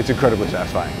 It's incredibly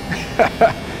satisfying.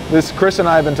 Chris and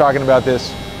I have been talking about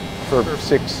this for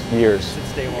 6 years.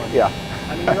 Since day one. Yeah.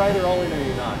 I mean, you're either all in or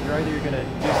you're not. You're either going to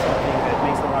do something that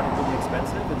makes the rocket really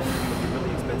expensive, and then it's going to be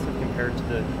really expensive compared to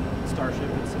the Starship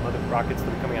and some other rockets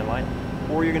that are coming online,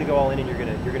 or you're going to go all in and you're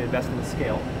going to invest in the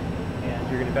scale, and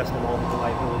you're going to invest in all the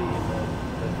reliability and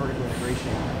the vertical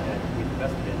integration that we've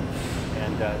invested in,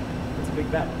 and it's a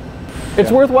big bet.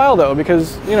 It's worthwhile though,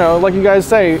 because, you know, like you guys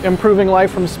say, improving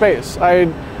life from space.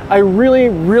 I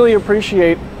really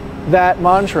appreciate that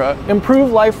mantra,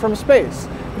 improve life from space.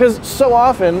 Because so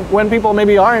often when people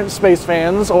maybe aren't space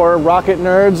fans or rocket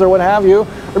nerds or what have you,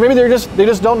 or maybe they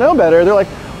just don't know better, they're like,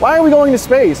 why are we going to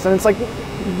space? And it's like,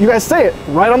 you guys say it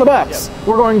right on the box. Yep.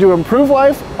 We're going to improve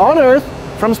life on Earth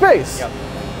from space. Yep.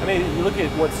 I mean, you look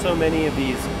at what so many of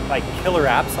these like killer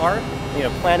apps are. You know,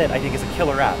 Planet, I think, is a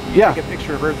killer app. You take a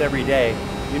picture of Earth every day,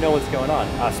 you know what's going on.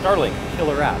 Starlink,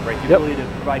 killer app, right? The ability to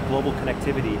provide global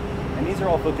connectivity. And these are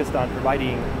all focused on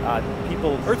providing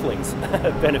people, Earthlings,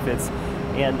 benefits.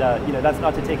 And you know, that's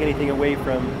not to take anything away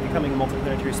from becoming a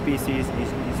multiplanetary species.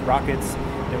 These rockets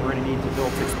that we're going to need to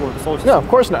build to explore the solar system. No, of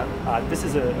course not. This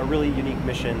is a really unique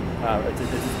mission. It's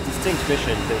a distinct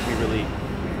mission that we really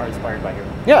are inspired by here.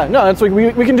 Yeah, no, it's like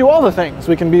we can do all the things.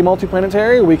 We can be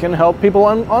multiplanetary, we can help people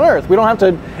on Earth. We don't have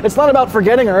to, it's not about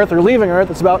forgetting Earth or leaving Earth,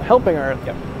 it's about helping Earth.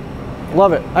 Yep.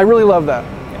 Love it. I really love that.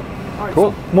 All right,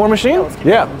 Cool. so More machine?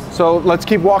 So let's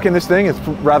keep walking this thing. It's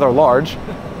rather large.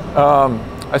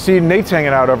 I see Nate's hanging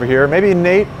out over here. Maybe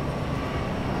Nate,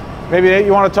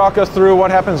 you want to talk us through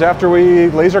what happens after we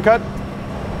laser cut?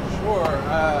 Sure.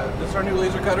 This is our new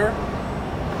laser cutter.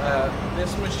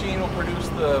 This machine will produce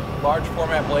the large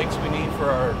format blanks we need for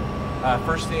our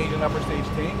first stage and upper stage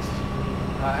tanks.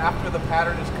 After the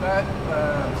pattern is cut,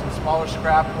 some smaller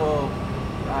scrap will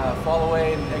fall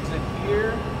away and exit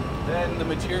here. Then the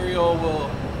material will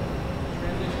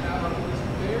transition out onto this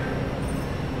conveyor.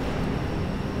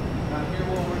 Here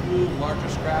we'll remove larger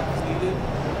scrap as needed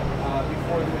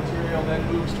before the material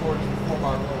then moves towards the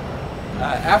 4-bar roller.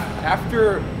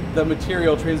 After the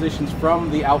material transitions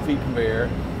from the outfeed conveyor,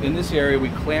 in this area we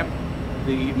clamp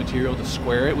the material to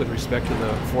square it with respect to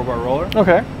the 4-bar roller.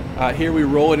 Okay. Here we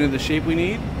roll it into the shape we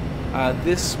need.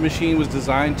 This machine was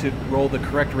designed to roll the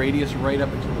correct radius right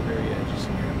up until the very edge. You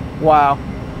see here. Wow.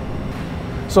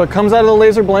 So it comes out of the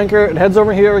laser blanker, it heads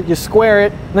over here, you square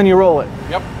it, then you roll it.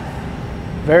 Yep.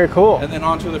 Very cool. And then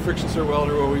onto the friction stir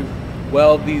welder where we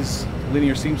weld these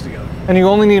linear seams together. And you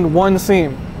only need one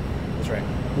seam. That's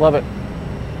right. Love it.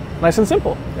 Nice and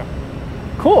simple. Yep.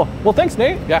 Cool. Well, thanks,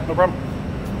 Nate. Yeah, no problem.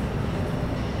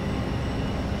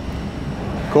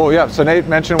 Cool, yeah. So Nate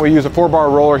mentioned we use a 4-bar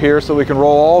roller here so we can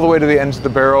roll all the way to the ends of the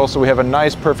barrel so we have a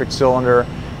nice perfect cylinder.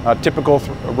 A typical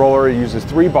roller uses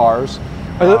 3 bars.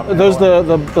 Are those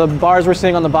the bars we're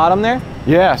seeing on the bottom there?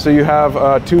 Yeah, so you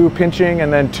have 2 pinching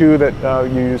and then 2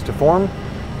 that you use to form.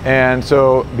 And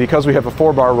so because we have a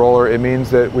 4-bar roller, it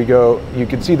means that we go, you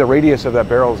can see the radius of that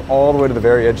barrel is all the way to the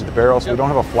very edge of the barrel, so we don't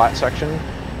have a flat section.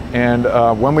 And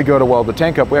when we go to weld the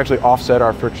tank up, we actually offset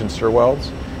our friction stir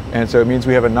welds. And so it means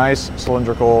we have a nice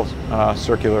cylindrical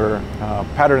circular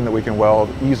pattern that we can weld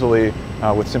easily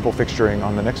with simple fixturing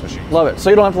on the next machine. Love it. So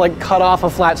you don't have to like cut off a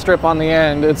flat strip on the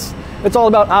end. It's all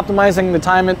about optimizing the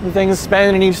time that things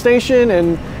spend in each station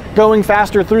and going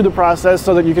faster through the process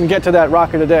so that you can get to that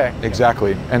rocket a day.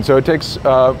 Exactly. And so it takes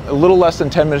a little less than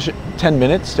 10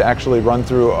 minutes to actually run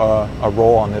through a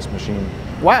roll on this machine.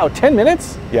 Wow, 10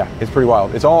 minutes? Yeah, it's pretty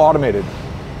wild. It's all automated.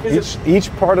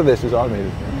 Each part of this is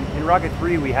automated. In Rocket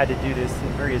 3, we had to do this in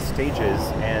various stages,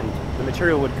 and the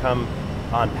material would come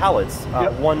on pallets,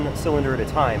 one cylinder at a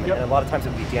time, and a lot of times it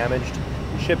would be damaged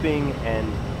in shipping,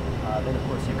 and then of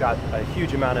course you've got a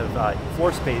huge amount of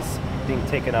floor space being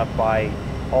taken up by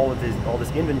all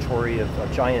this inventory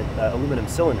of giant aluminum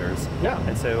cylinders. Yeah.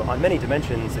 And so on many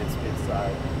dimensions, it's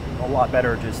a lot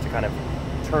better just to kind of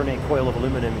turn a coil of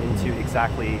aluminum into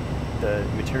exactly the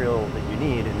material that you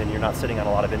need, and then you're not sitting on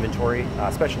a lot of inventory,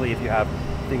 especially if you have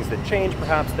things that change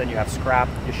perhaps, then you have scrap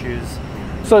issues.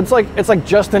 So it's like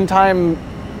just-in-time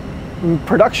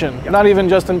production, not even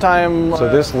just-in-time. So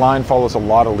this line follows a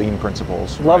lot of lean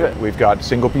principles. Love it. We've got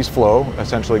single-piece flow,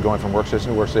 essentially going from workstation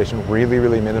to workstation,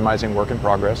 really minimizing work in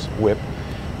progress, WIP.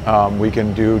 We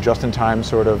can do just-in-time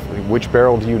sort of, which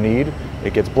barrel do you need?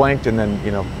 It gets blanked, and then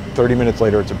 30 minutes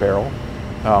later it's a barrel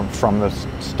from the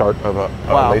start of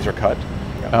a laser cut.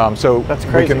 So that's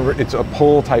crazy. It's a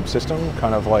pull type system,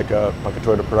 kind of like a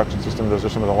Toyota production system. Those are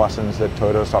some of the lessons that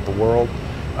Toyota's taught the world.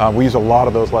 We use a lot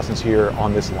of those lessons here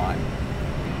on this line.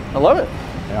 I love it.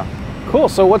 Yeah. Cool,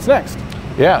 so what's next?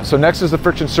 Yeah, so next is the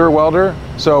friction stir welder.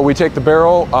 So we take the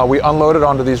barrel, we unload it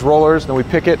onto these rollers, then we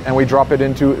pick it and we drop it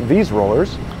into these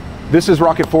rollers. This is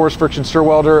Rocket 4's friction stir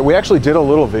welder. We actually did a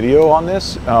little video on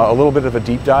this, a little bit of a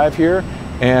deep dive here.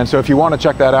 And so if you want to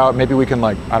check that out, maybe we can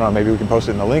maybe we can post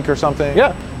it in the link or something.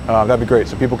 Yeah. That'd be great.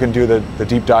 So people can do the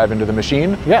deep dive into the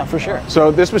machine. Yeah, for sure.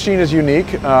 So this machine is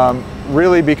unique,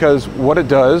 really because what it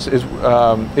does is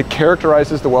it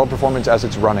characterizes the weld performance as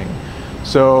it's running.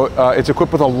 So it's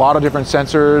equipped with a lot of different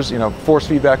sensors, force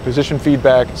feedback, position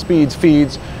feedback, speeds,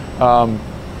 feeds,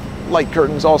 light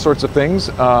curtains, all sorts of things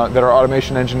that our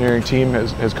automation engineering team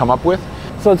has come up with.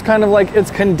 So it's kind of like it's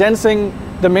condensing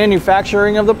the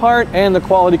manufacturing of the part and the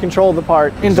quality control of the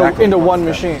part into one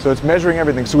machine. So it's measuring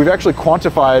everything. So we've actually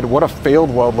quantified what a failed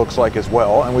weld looks like as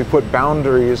well, and we put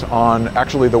boundaries on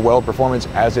actually the weld performance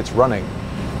as it's running.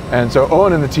 And so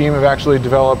Owen and the team have actually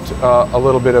developed a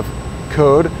little bit of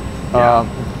code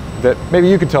that maybe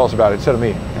you could tell us about it instead of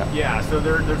me. Yeah, so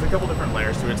there's a couple different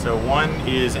layers to it. So one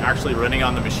is actually running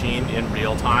on the machine in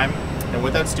real time, and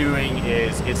what that's doing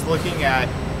is it's looking at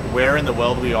where in the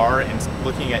weld we are and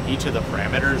looking at each of the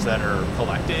parameters that are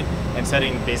collected and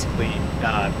setting basically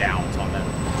bounds on them.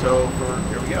 So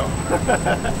here we go.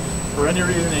 For any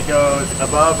reason it goes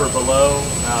above or below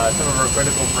some of our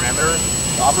critical parameters,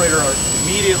 the operator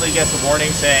immediately gets a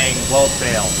warning saying weld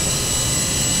fail.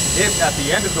 If at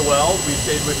the end of the weld we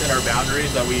stayed within our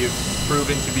boundaries that we've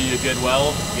proven to be a good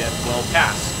weld, we get weld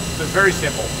pass. So it's very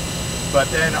simple. But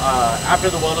then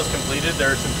after the weld is completed,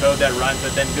 there's some code that runs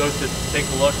that then goes to take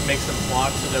a look, make some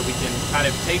plots so that we can kind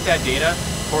of take that data,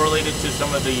 correlate it to some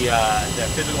of the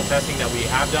physical testing that we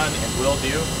have done and will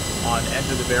do on ends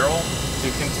of the barrel to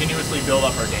continuously build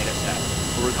up our data set.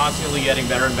 So we're constantly getting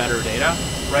better and better data.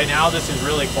 Right now, this is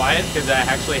really quiet because I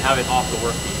actually have it off the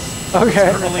workpiece. Okay.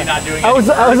 It's currently not doing I was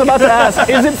about to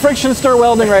ask, is it friction stir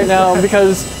welding right now?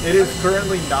 Because it is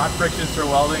currently not friction stir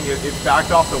welding. It's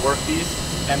backed off the workpiece.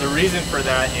 And the reason for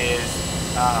that is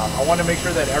I want to make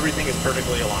sure that everything is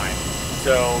perfectly aligned.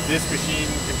 So this machine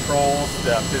controls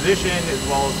the position as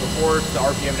well as the force, the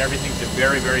RPM, and everything to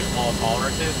very, very small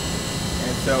tolerances.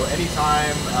 And so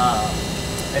anytime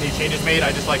any change is made,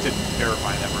 I just like to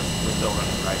verify that we're still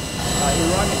running right. In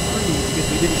Rocket 3, because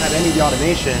we didn't have any of the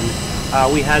automation,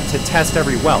 we had to test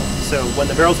every weld. So when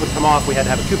the barrels would come off, we had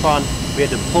to have a coupon. We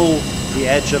had to pull the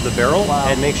edge of the barrel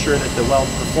and make sure that the weld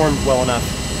performed well enough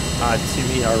to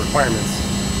meet our requirements.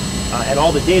 And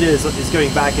all the data is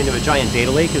going back into a giant data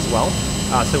lake as well.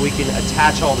 So we can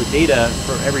attach all the data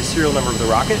for every serial number of the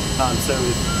rocket. So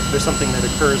if there's something that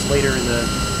occurs later in the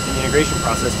integration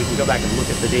process, we can go back and look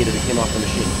at the data that came off the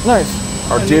machine. Nice.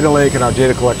 Our data lake and our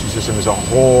data collection system is a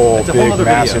whole big,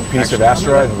 massive piece of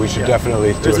Astra, and we should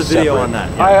definitely do a video separate on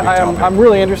that. I'm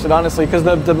really interested, honestly, because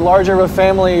the larger of a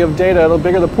family of data, the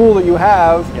bigger the pool that you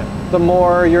have, the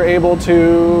more you're able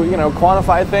to,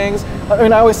 quantify things. I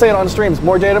mean, I always say it on streams: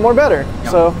 more data, more better.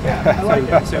 So, I like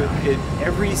it. So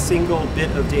every single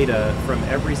bit of data from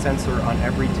every sensor on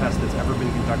every test that's ever been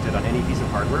conducted on any piece of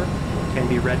hardware can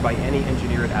be read by any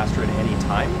engineer at Astra at any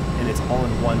time, and it's all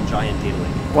in one giant data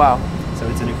lake. Wow. So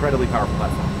it's an incredibly powerful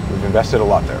platform. We've invested a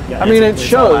lot there. Yeah, I mean, it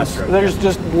shows. There's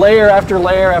just layer after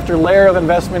layer after layer of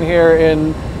investment here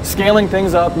in scaling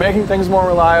things up, making things more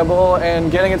reliable,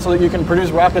 and getting it so that you can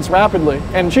produce rockets rapidly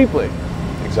and cheaply.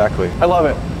 Exactly. I love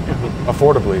it.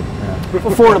 Affordably. Yeah.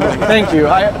 Affordably. Thank you.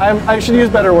 I should use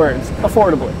better words.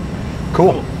 Affordably.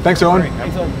 Cool. Thanks, Owen.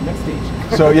 Thanks on next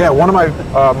stage. So yeah, one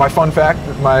of my fun fact,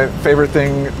 my favorite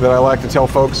thing that I like to tell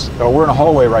folks, we're in a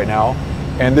hallway right now,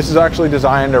 and this is actually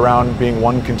designed around being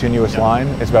one continuous line.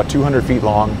 It's about 200 feet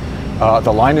long.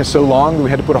 The line is so long that we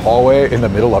had to put a hallway in the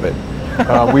middle of it.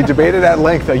 We debated at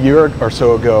length a year or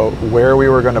so ago where we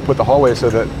were going to put the hallway so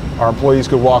that our employees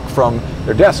could walk from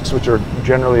their desks, which are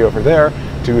generally over there,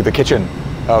 to the kitchen.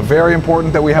 Very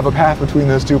important that we have a path between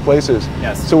those two places.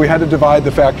 Yes. So we had to divide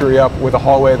the factory up with a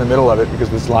hallway in the middle of it because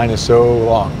this line is so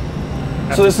long.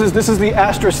 So this is the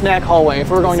Astra snack hallway, if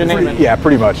we're going to name it. Yeah,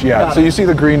 pretty much. Yeah. Got So it. you see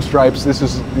the green stripes. This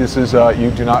is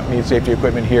you do not need safety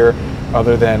equipment here,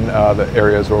 other than the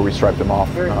areas where we stripe them off.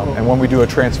 Very cool. And when we do a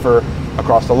transfer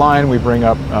across the line, we bring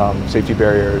up safety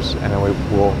barriers, and then we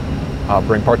will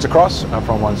bring parts across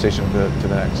from one station to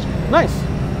the next. Nice.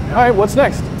 All right, what's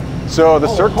next? So the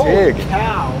Circ TIG.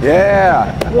 Cow.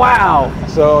 Yeah. Wow.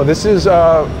 So this is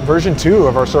version 2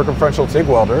 of our circumferential TIG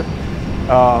welder.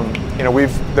 You know,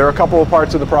 there are a couple of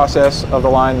parts of the process of the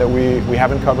line that we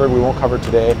haven't covered. We won't cover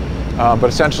today. But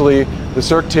essentially, the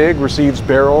Circ TIG receives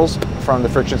barrels from the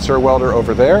friction stir welder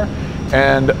over there,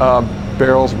 and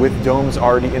barrels with domes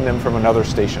already in them from another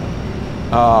station.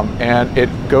 And it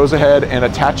goes ahead and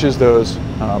attaches those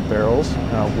barrels,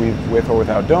 with or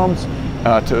without domes,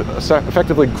 to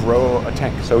effectively grow a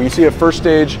tank. So you see a first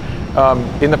stage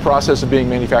in the process of being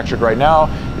manufactured right now.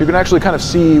 You can actually kind of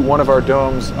see one of our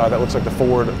domes that looks like the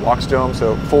forward LOX dome,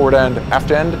 so forward end,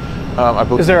 aft end. I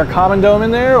believe Is there a common dome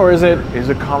in there, or is it? Is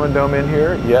a common dome in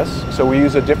here? Yes. So we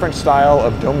use a different style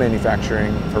of dome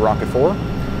manufacturing for Rocket 4.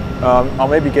 I'll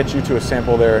maybe get you to a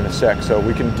sample there in a sec, so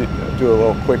we can do a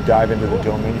little quick dive into the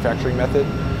dome manufacturing method.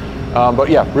 But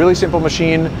yeah, really simple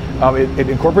machine. It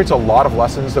incorporates a lot of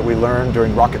lessons that we learned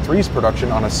during Rocket 3's production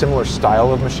on a similar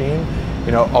style of machine.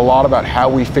 You know, a lot about how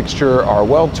we fixture our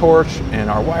weld torch and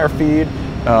our wire feed,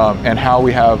 and how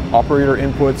we have operator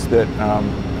inputs that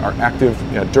are active,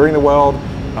 you know, during the weld,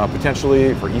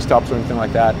 potentially for e-stops or anything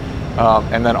like that,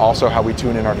 and then also how we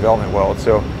tune in our development weld.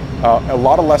 So a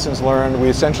lot of lessons learned. We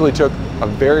essentially took a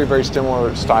very, very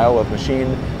similar style of machine,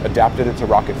 adapted it to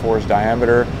Rocket 4's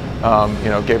diameter, you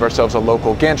know, gave ourselves a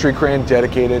local gantry crane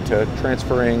dedicated to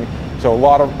transferring. So a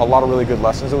lot of really good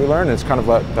lessons that we learned. It's kind of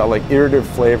that like iterative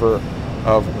flavor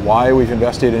of why we've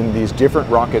invested in these different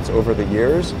rockets over the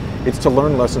years. It's to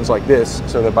learn lessons like this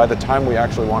so that by the time we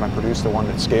actually want to produce the one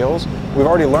that scales, we've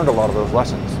already learned a lot of those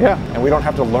lessons. Yeah. And we don't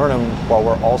have to learn them while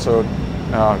we're also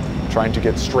trying to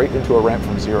get straight into a ramp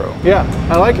from zero. Yeah,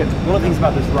 I like it. One of the things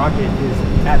about this rocket is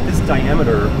at this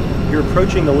diameter, you're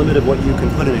approaching the limit of what you can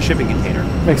put in a shipping container.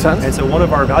 Makes sense. And so one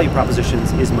of our value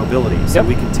propositions is mobility. So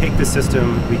we can take the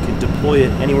system, we can deploy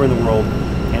it anywhere in the world,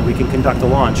 and we can conduct a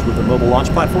launch with a mobile launch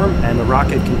platform, and the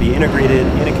rocket can be integrated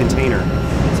in a container.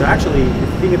 So actually, if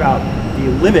you think about the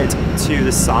limit to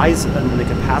the size and the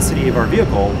capacity of our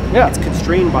vehicle, it's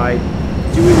constrained by,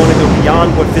 do we want to go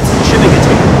beyond what fits in the shipping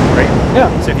container, right?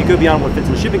 Yeah. So if you go beyond what fits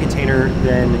in the shipping container,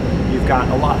 then you've got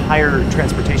a lot higher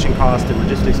transportation cost and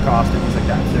logistics cost and things like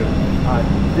that.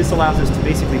 So this allows us to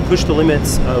basically push the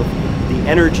limits of the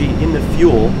energy in the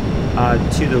fuel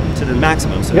to the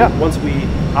maximum. So once we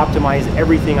optimize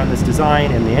everything on this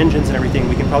design and the engines and everything,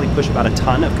 we can probably push about a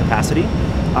ton of capacity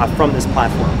from this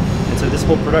platform. And so this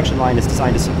whole production line is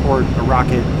designed to support a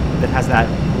rocket that has that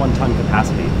 1 ton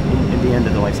capacity in the end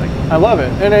of the life cycle. I love it,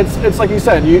 and it's like you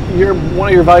said, one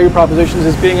of your value propositions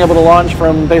is being able to launch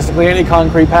from basically any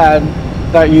concrete pad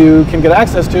that you can get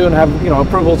access to and have, you know,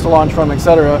 approvals to launch from,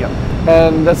 etc.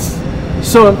 And that's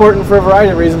so important for a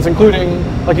variety of reasons, including,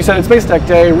 like you said, it's Space Tech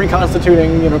Day,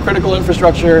 reconstituting, you know, critical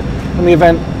infrastructure in the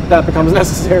event that becomes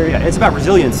necessary. Yeah, it's about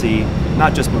resiliency,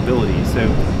 not just mobility. So,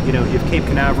 you know, if Cape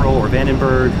Canaveral or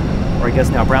Vandenberg, or I guess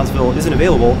now Brownsville, isn't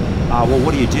available, well,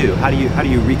 what do? How do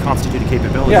you reconstitute a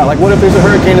capability? Yeah, like what if there's a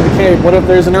hurricane at the Cape? What if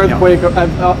there's an earthquake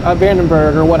at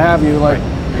Vandenberg or what have you? Like,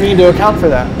 we need to account for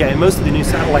that. Yeah, and most of the new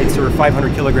satellites are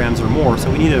 500 kilograms or more, so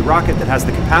we need a rocket that has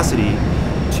the capacity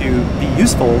to be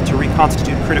useful to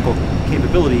reconstitute critical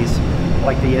capabilities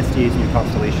like the SDA's new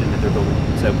constellation that they're building.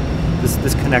 So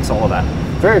this connects all of that.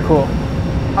 Very cool.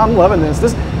 I'm loving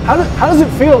this. How does it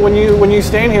feel when you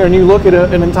stand here and you look at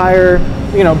an entire,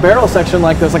 you know, barrel section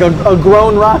like this, like a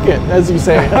grown rocket, as you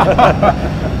say?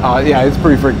 Yeah, it's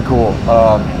pretty freaking cool.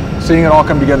 Seeing it all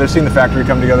come together, seeing the factory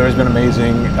come together has been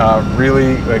amazing.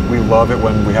 Really, like, we love it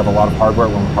when we have a lot of hardware,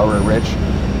 when we're hardware rich.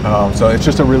 So it's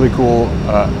just a really cool,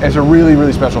 it's a really,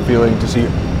 really special feeling to see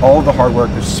all of the hard work.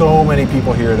 There's so many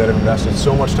people here that have invested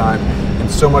so much time and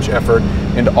so much effort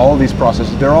into all of these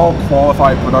processes. They're all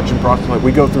qualified production processes. Like,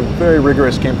 we go through very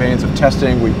rigorous campaigns of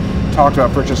testing. We talked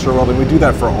about friction stir welding. We do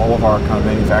that for all of our kind of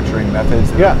manufacturing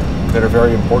methods that are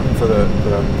very important for the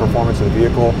performance of the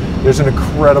vehicle. There's an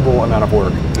incredible amount of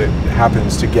work that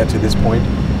happens to get to this point.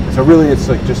 So really, it's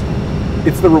like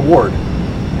it's the reward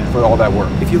for all that work.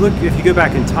 If you go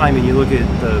back in time and you look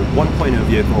at the 1.0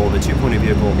 vehicle, the 2.0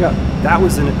 vehicle, that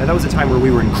was a time where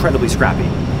we were incredibly scrappy.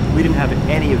 We didn't have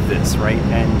any of this, right?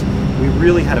 And we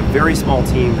really had a very small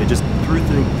team that just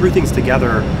threw things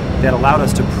together that allowed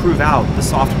us to prove out the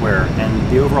software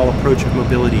and the overall approach of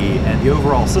mobility and the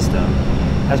overall system.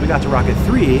 As we got to Rocket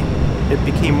 3, it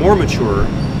became more mature,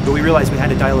 but we realized we had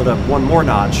to dial it up one more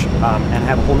notch and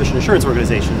have a whole mission assurance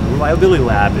organization, a reliability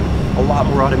lab, and a lot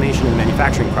more automation in the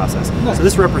manufacturing process. Nice. So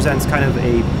this represents kind of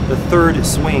the third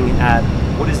swing at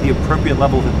what is the appropriate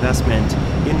level of investment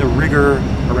in the rigor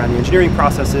around the engineering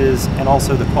processes and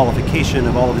also the qualification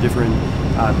of all of the different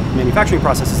manufacturing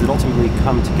processes that ultimately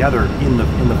come together in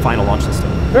the final launch system.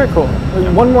 Very cool.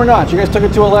 One more notch. You guys took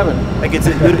it to 11. Like you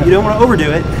don't want to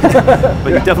overdo it, but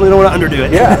you definitely don't want to underdo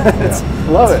it.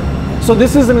 Love it. So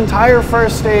this is an entire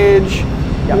first stage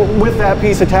with that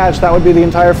piece attached. That would be the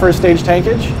entire first stage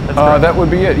tankage? That would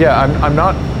be it. Yeah, I'm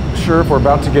not sure if we're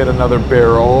about to get another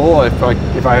barrel. If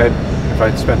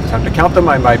I'd spent the time to count them,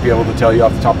 I might be able to tell you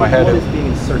off the top of my head. What is being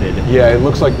inserted? Yeah, it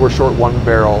looks like we're short one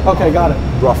barrel. Okay, got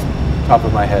it. Rough top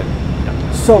of my head.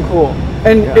 So cool.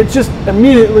 And it's just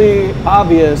immediately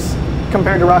obvious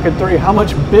compared to Rocket 3 how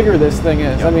much bigger this thing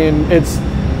is. I mean, it's,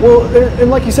 well, and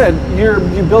like you said,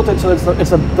 you built it so it's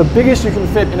the biggest you can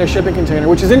fit in a shipping container,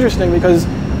 which is interesting because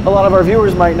a lot of our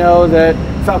viewers might know that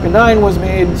Falcon 9 was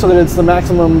made so that it's the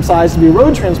maximum size to be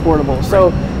road transportable.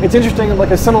 So it's interesting,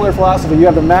 like a similar philosophy. You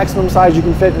have the maximum size you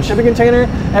can fit in a shipping container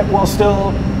while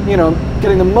still,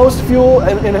 getting the most fuel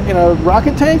in a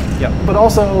rocket tank, but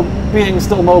also being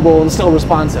still mobile and still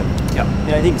responsive. Yeah,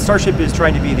 and I think Starship is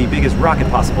trying to be the biggest rocket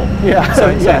possible. Yeah, so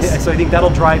I think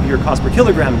that'll drive your cost per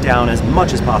kilogram down as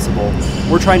much as possible.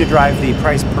 We're trying to drive the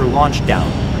price per launch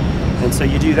down. And so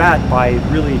you do that by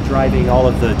really driving all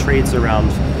of the trades around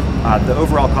the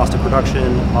overall cost of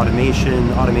production, automation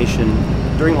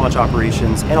during launch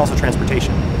operations, and also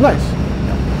transportation. Nice.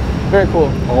 Very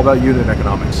cool. All about unit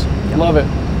economics. Love it.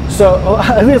 So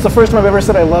I think it's the first time I've ever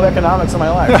said I love economics in my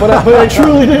life, but I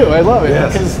truly do. I love it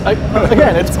because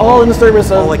again, it's all in the service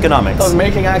of economics, of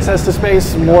making access to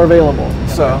space more available.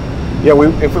 So. Yeah,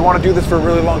 if we want to do this for a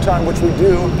really long time, which we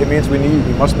do, it means we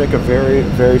must make a very,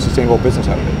 very sustainable business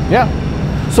out of it.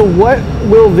 Yeah. So what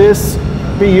will this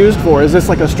be used for? Is this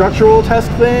like a structural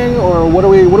test thing, or what are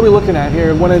we looking at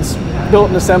here when it's built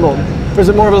and assembled? Or is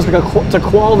it more of like to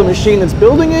qual the machine that's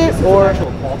building it, or it's an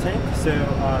actual qual tank? So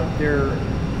they're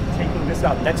taking this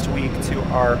out next week to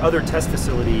our other test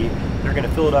facility. They're going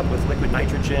to fill it up with liquid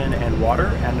nitrogen and water,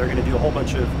 and they're going to do a whole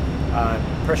bunch of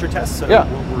pressure tests. So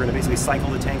we're going to basically cycle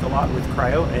the tank a lot with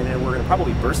cryo, and then we're going to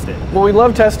probably burst it. Well, we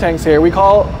love test tanks here. We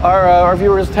call our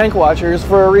viewers tank watchers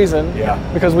for a reason. Yeah.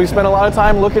 Because we spend a lot of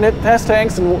time looking at test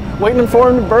tanks and waiting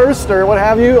for them to burst or what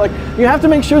have you. Like, you have to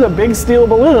make sure the big steel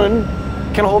balloon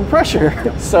can hold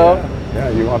pressure. So. Yeah,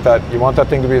 you want that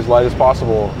thing to be as light as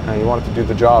possible, and you want it to do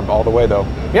the job all the way, though.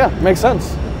 Yeah, makes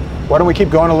sense. Why don't we keep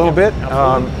going a little bit?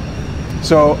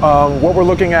 So what we're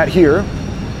looking at here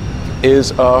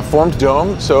is a formed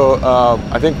dome. So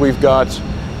I think we've got,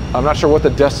 I'm not sure what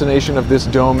the destination of this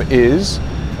dome is.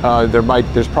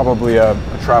 There's probably a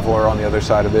traveler on the other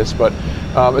side of this, but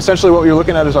essentially what you're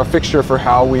looking at is our fixture for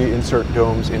how we insert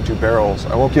domes into barrels.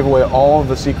 I won't give away all of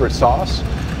the secret sauce,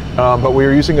 but we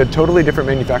are using a totally different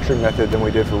manufacturing method than we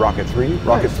did for Rocket 3.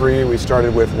 Rocket 3, we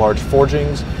started with large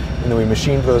forgings, and then we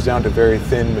machined those down to very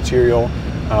thin material.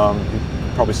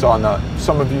 You probably saw in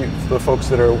some of you, the folks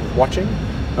that are watching,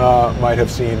 might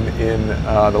have seen in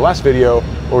the last video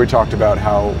where we talked about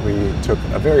how we took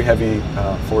a very heavy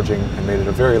forging and made it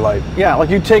a very light. Yeah, like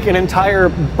you take an entire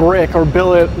brick or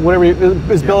billet, whatever,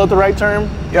 is billet the right term?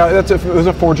 Yeah, it was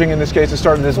a forging in this case. It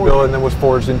started in this billet and then was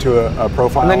forged into a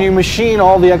profile. And then you machine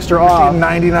all the extra off.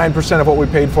 99% of what we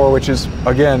paid for, which is,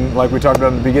 again, like we talked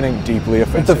about in the beginning, deeply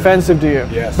offensive. It's offensive to you.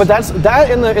 Yes. But that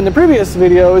in the previous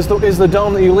video is the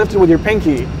dome that you lifted with your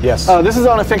pinky. Yes. This is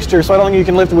on a fixture, so I don't think you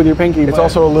can lift it with your pinky. It's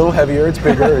also a little heavier. It's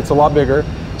bigger. It's a lot bigger.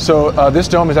 So this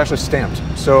dome is actually stamped.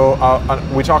 So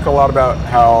we talk a lot about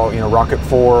how Rocket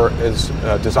 4 is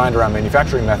designed around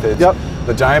manufacturing methods. Yep.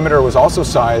 The diameter was also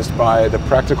sized by the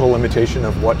practical limitation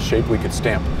of what shape we could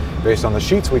stamp, based on the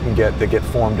sheets we can get that get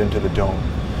formed into the dome.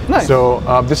 Nice. So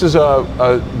this is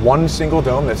a one single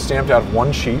dome that's stamped out of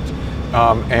one sheet.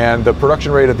 And the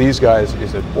production rate of these guys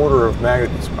is an order of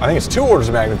magnitude, I think it's 2 orders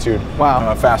of magnitude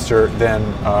faster than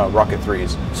Rocket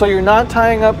 3's. So you're not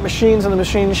tying up machines in the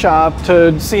machine shop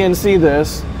to CNC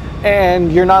this.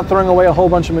 and you're not throwing away a whole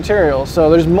bunch of material. So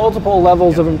there's multiple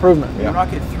levels of improvement. In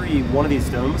Rocket 3, one of these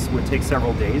domes would take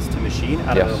several days to machine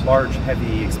out of a large,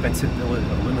 heavy, expensive billet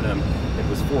of aluminum that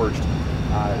was forged.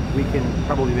 We can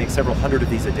probably make several hundred of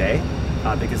these a day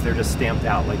because they're just stamped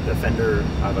out like the fender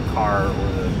of a car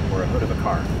or a hood of a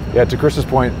car. Yeah, to Chris's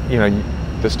point, you know,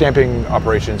 the stamping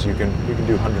operations you can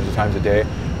do hundreds of times a day.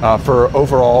 For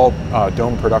overall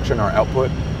dome production, our output,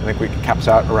 I think we can caps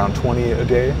out around 20 a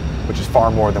day, which is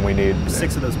far more than we need.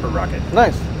 6 of those per rocket.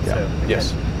 Nice. Yeah. So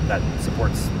again, that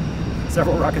supports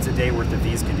several rockets a day worth of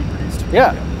these can be produced.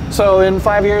 Yeah. So in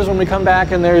 5 years when we come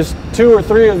back and there's 2 or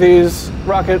 3 of these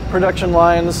rocket production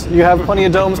lines, you have plenty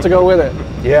of domes to go with it.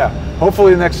 Yeah.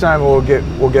 Hopefully next time we'll get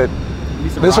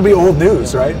this will be old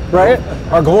news, right? Right?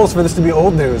 Our goal is for this to be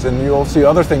old news, and you'll see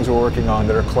other things we're working on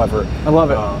that are clever. I love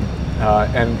it.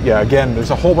 And yeah, again, there's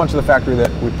a whole bunch of the factory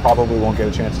that we probably won't get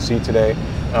a chance to see today.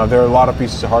 There are a lot of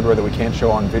pieces of hardware that we can't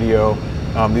show on video.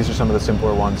 These are some of the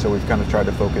simpler ones, so we've kind of tried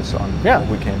to focus on what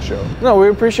we can show. No, we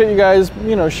appreciate you guys,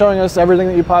 you know, showing us everything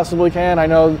that you possibly can. I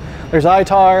know there's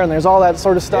ITAR and there's all that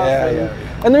sort of stuff,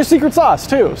 and there's secret sauce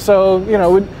too. So you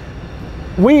know,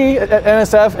 we at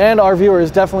NSF and our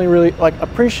viewers definitely really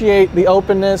appreciate the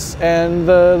openness and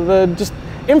the just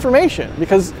information,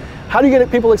 because how do you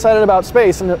get people excited about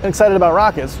space and excited about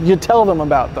rockets? You tell them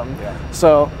about them. Yeah.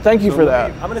 So thank you for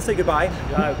that. I'm going to say goodbye.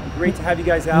 Great to have you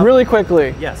guys out. Really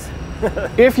quickly. Yes.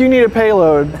 If you need a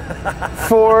payload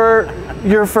for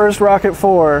your first Rocket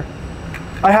 4,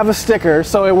 I have a sticker,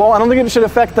 so it won't. I don't think it should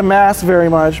affect the mass very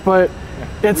much, but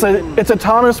it's a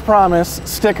Thomas Promise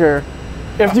sticker.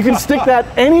 If you can stick that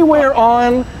anywhere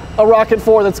on a Rocket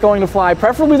 4 that's going to fly,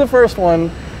 preferably the first one,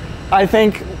 I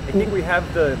think we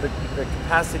have the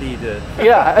capacity to.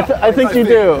 Yeah, I think you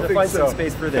do. To find some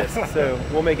space for this, so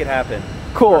we'll make it happen.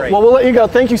 Cool. Right. Well, we'll let you go.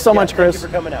 Thank you so much, Chris. Thank you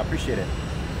for coming out. Appreciate it.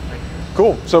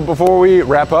 Cool. So before we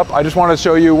wrap up, I just want to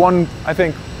show you one, I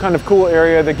think, kind of cool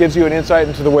area that gives you an insight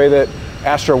into the way that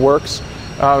Astra works.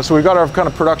 So we've got our kind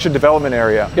of production development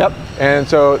area. Yep. And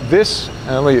so this,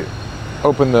 and let me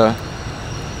open the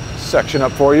section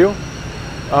up for you.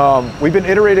 We've been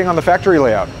iterating on the factory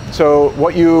layout. So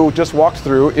what you just walked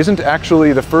through isn't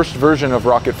actually the first version of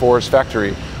Rocket 4's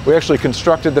factory. We actually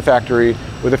constructed the factory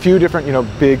with a few different,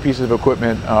 big pieces of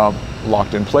equipment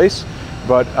locked in place.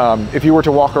 But if you were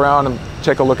to walk around and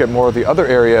take a look at more of the other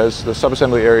areas, the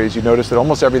subassembly areas, you notice that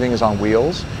almost everything is on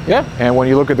wheels. Yeah. And when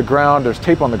you look at the ground, there's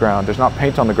tape on the ground. There's not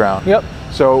paint on the ground. Yep.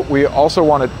 So we also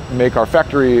want to make our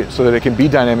factory so that it can be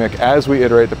dynamic as we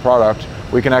iterate the product.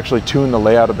 We can actually tune the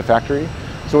layout of the factory.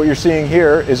 So what you're seeing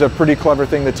here is a pretty clever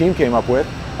thing the team came up with,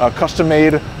 a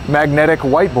custom-made magnetic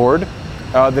whiteboard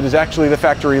that is actually the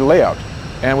factory layout.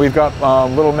 And we've got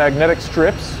little magnetic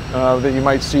strips that you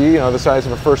might see, the size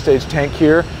of a first stage tank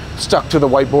here, stuck to the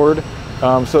whiteboard.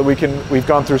 So that we've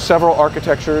gone through several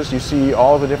architectures. You see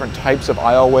all the different types of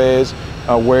aisleways,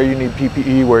 where you need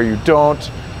PPE, where you don't,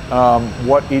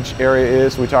 what each area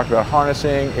is. We talked about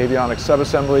harnessing, avionics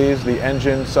subassemblies, the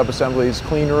engine subassemblies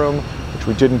clean room, which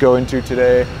we didn't go into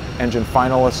today, engine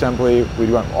final assembly. We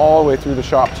went all the way through the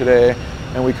shop today,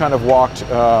 and we kind of walked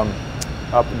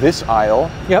up this aisle.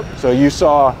 Yep. So you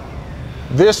saw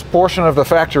this portion of the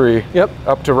factory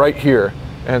up to right here.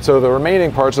 And so the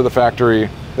remaining parts of the factory,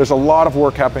 there's a lot of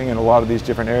work happening in a lot of these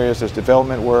different areas. There's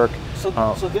development work. So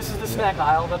this is the snack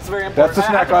aisle. That's very important. That's the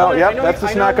snack aisle. Yep, that's the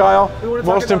snack aisle.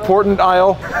 Most important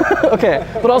aisle. Okay,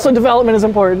 but also development is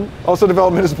important. Also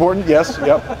development is important. Yes.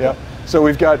 Yep. So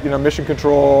we've got mission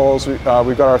controls. We've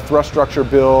got our thrust structure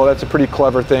build. That's a pretty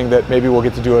clever thing that maybe we'll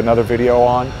get to do another video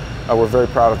on. We're very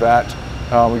proud of that.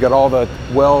 We've got all the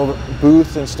weld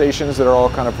booths and stations that are all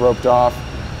kind of roped off.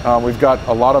 We've got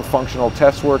a lot of functional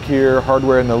test work here,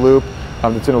 hardware in the loop.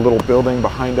 That's in a little building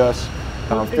behind us.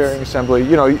 Fairing assembly.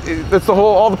 That's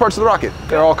all the parts of the rocket.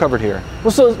 They're all covered here.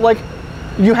 Well, so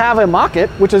you have a mock-it,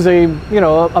 which is a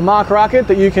mock rocket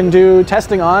that you can do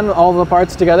testing on, all the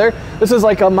parts together. This is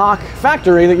like a mock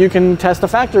factory that you can test a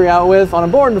factory out with on a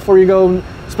board before you go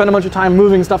spend a bunch of time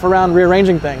moving stuff around,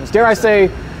 rearranging things. Dare I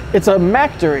say, it's a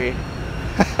Mactory.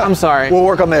 I'm sorry. We'll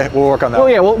work on that. Oh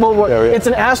yeah, it's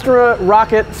an Astra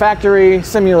rocket factory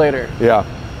simulator.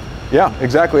 Yeah,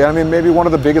 exactly. I mean, maybe one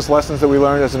of the biggest lessons that we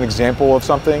learned as an example of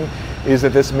something is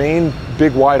that this main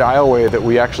big wide aisleway that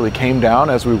we actually came down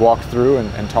as we walked through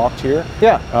and talked here,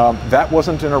 that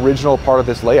wasn't an original part of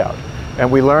this layout.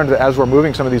 And we learned that as we're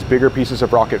moving some of these bigger pieces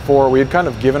of Rocket 4, we had kind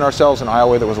of given ourselves an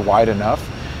aisleway that was wide enough,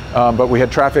 but we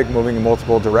had traffic moving in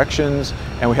multiple directions,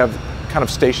 and we have kind of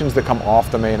stations that come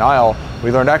off the main aisle.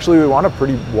 We learned actually we want a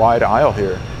pretty wide aisle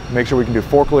here. make sure we can do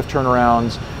forklift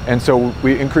turnarounds. And so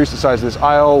we increase the size of this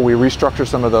aisle, we restructure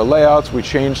some of the layouts, we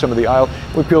change some of the aisle,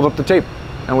 we peeled up the tape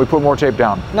and we put more tape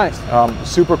down. Nice.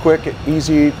 Super quick,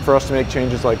 easy for us to make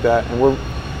changes like that. And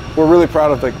we're really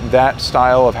proud of that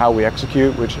style of how we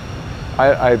execute, which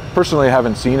I personally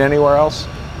haven't seen anywhere else.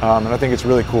 And I think it's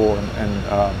really cool,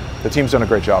 and the team's done a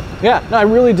great job. Yeah, no, I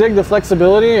really dig the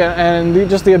flexibility and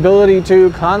just the ability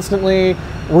to constantly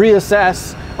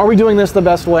reassess, are we doing this the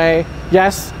best way?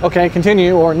 Yes, okay,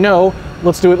 continue, or no,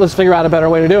 let's do it, let's figure out a better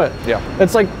way to do it. Yeah.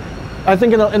 It's like, I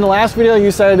think in the last video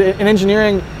you said in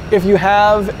engineering, if you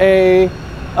have a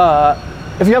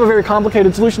very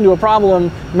complicated solution to a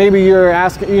problem, maybe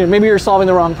you're solving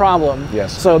the wrong problem.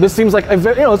 Yes. So this seems like it's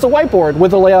a whiteboard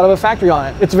with a layout of a factory on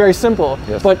it. It's very simple,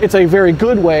 yes, but it's a very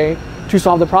good way to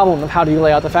solve the problem of how do you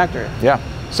lay out the factory. Yeah,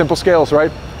 simple scales,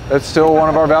 right? That's still one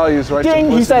of our values, right?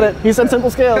 Ding, he said it. He said simple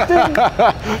scales. Ding.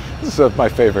 This is my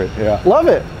favorite, yeah. Love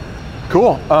it.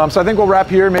 Cool. So I think we'll wrap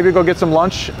here, maybe go get some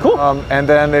lunch. Cool. And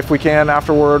then if we can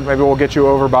afterward, maybe we'll get you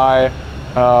over by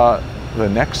the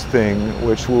next thing,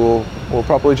 which we'll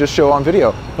probably just show on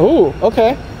video. Ooh,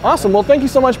 okay. Awesome. Well, thank you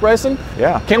so much, Bryson.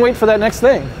 Yeah. Can't wait for that next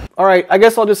thing. All right, I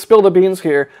guess I'll just spill the beans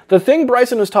here. The thing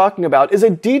Bryson was talking about is a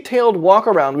detailed walk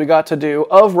around we got to do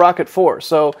of Rocket 4.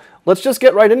 So let's just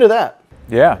get right into that.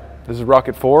 Yeah, this is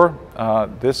Rocket 4.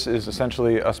 This is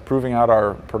essentially us proving out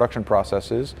our production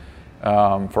processes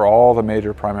for all the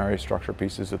major primary structure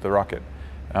pieces of the rocket.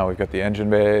 We've got the engine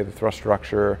bay, the thrust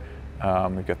structure,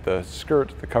 we've got the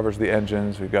skirt that covers the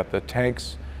engines, we've got the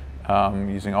tanks,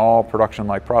 using all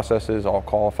production-like processes, all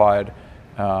qualified,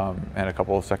 and a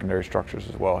couple of secondary structures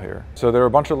as well here. So there were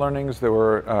a bunch of learnings that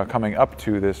were coming up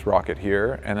to this rocket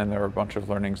here, and then there were a bunch of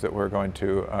learnings that we're going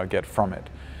to get from it.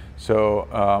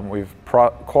 So we've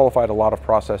qualified a lot of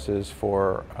processes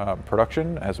for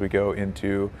production as we go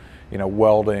into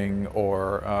welding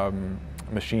or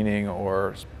machining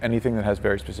or anything that has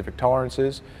very specific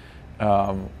tolerances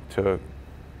to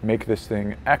make this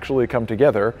thing actually come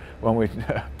together when we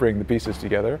bring the pieces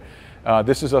together.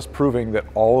 This is us proving that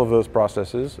all of those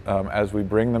processes, as we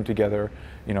bring them together,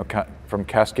 from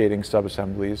cascading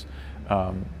sub-assemblies,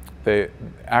 they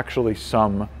actually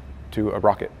sum to a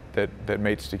rocket that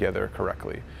mates together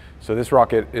correctly. So this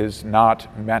rocket is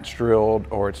not match drilled,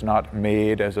 or it's not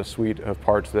made as a suite of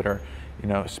parts that are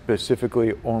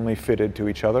specifically only fitted to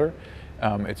each other.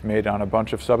 It's made on a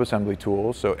bunch of sub-assembly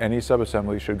tools, so any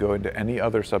sub-assembly should go into any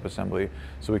other sub-assembly,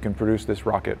 so we can produce this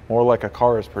rocket more like a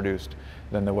car is produced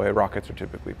than the way rockets are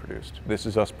typically produced. This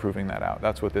is us proving that out.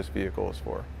 That's what this vehicle is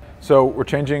for. So we're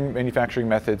changing manufacturing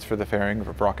methods for the fairing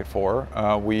of Rocket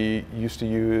 4. We used to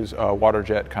use water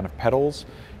jet kind of pedals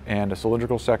and a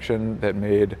cylindrical section that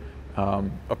made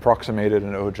approximated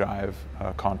an ogive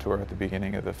contour at the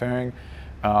beginning of the fairing.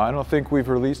 I don't think we've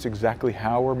released exactly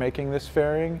how we're making this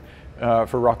fairing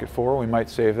for Rocket 4. We might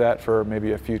save that for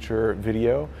maybe a future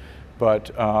video,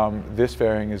 but this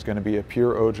fairing is going to be a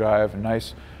pure ogive,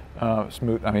 nice,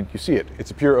 smooth. I mean, you see it. It's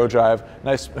a pure ogive,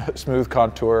 nice, smooth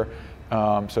contour.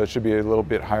 So it should be a little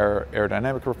bit higher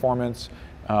aerodynamic performance,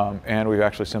 and we've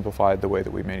actually simplified the way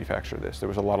that we manufacture this. There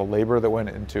was a lot of labor that went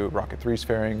into Rocket 3's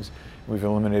fairings. We've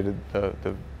eliminated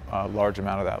the large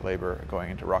amount of that labor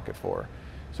going into Rocket 4.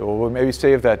 So we'll maybe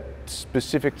save that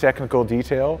specific technical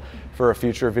detail for a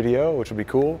future video, which will be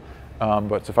cool.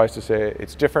 But suffice to say,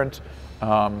 it's different.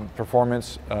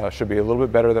 Performance should be a little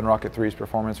bit better than Rocket 3's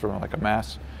performance from like a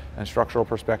mass and structural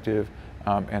perspective,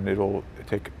 and it'll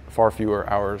take far fewer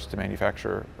hours to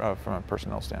manufacture from a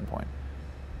personnel standpoint.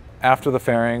 After the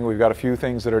fairing, we've got a few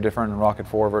things that are different in Rocket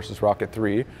 4 versus Rocket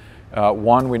 3.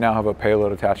 One, we now have a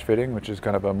payload attached fitting, which is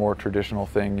kind of a more traditional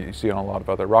thing you see on a lot of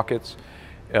other rockets.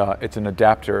 It's an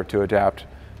adapter to adapt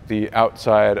the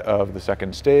outside of the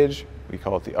second stage, we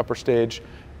call it the upper stage,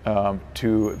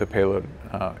 to the payload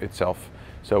itself.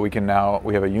 So we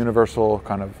have a universal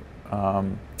kind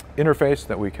of interface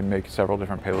that we can make several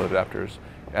different payload adapters,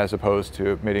 as opposed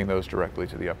to mating those directly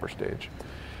to the upper stage.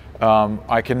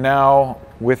 I can now,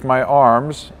 with my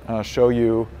arms, show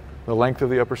you the length of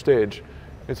the upper stage.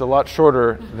 It's a lot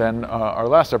shorter than our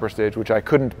last upper stage, which I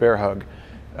couldn't bear hug.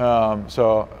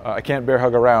 So I can't bear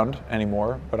hug around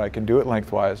anymore, but I can do it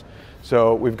lengthwise.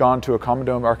 So we've gone to a common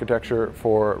dome architecture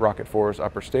for Rocket 4's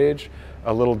upper stage,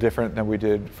 a little different than we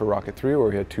did for Rocket 3, where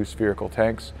we had two spherical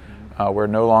tanks. We're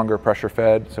no longer pressure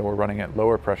fed, so we're running at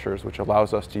lower pressures, which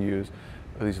allows us to use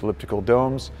these elliptical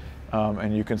domes.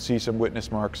 And you can see some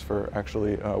witness marks for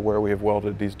actually where we have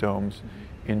welded these domes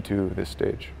into this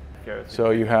stage. So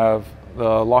you have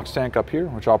the LOX tank up here,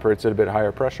 which operates at a bit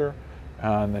higher pressure.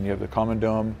 And then you have the common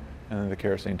dome, and then the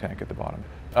kerosene tank at the bottom.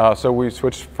 So we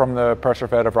switched from the pressure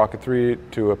fed of Rocket 3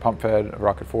 to a pump fed of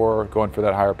Rocket 4, going for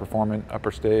that higher performant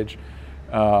upper stage.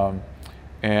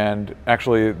 And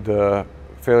actually the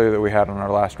failure that we had on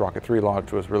our last Rocket 3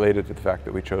 launch was related to the fact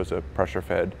that we chose a pressure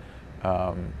fed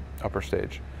upper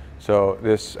stage. So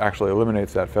this actually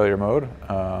eliminates that failure mode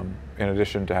in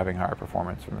addition to having higher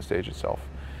performance from the stage itself.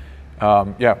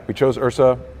 Yeah, we chose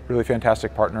Ursa, really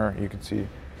fantastic partner. You can see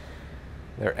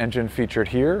their engine featured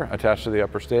here, attached to the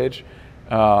upper stage.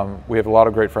 We have a lot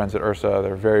of great friends at Ursa.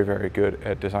 They're very, very good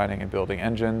at designing and building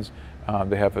engines.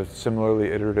 They have a similarly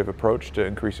iterative approach to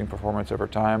increasing performance over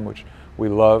time, which we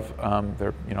love.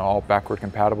 They're all backward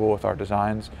compatible with our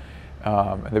designs.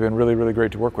 And they've been really, really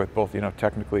great to work with, both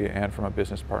technically and from a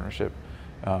business partnership.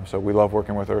 So we love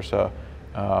working with Ursa.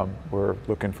 We're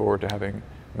looking forward to having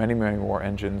many, many more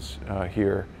engines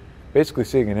here, basically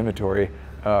seeing an inventory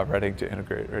ready to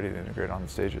integrate on the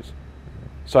stages.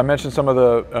 So I mentioned some of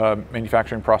the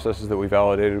manufacturing processes that we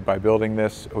validated by building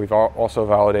this. We've also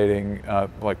validating,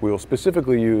 like we will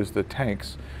specifically use the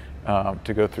tanks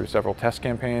to go through several test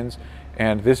campaigns.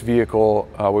 And this vehicle,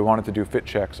 we wanted to do fit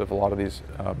checks of a lot of these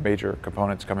major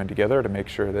components coming together to make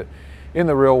sure that in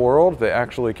the real world, they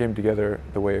actually came together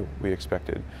the way we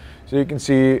expected. So you can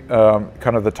see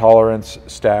kind of the tolerance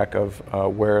stack of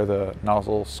where the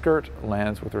nozzle skirt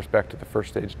lands with respect to the first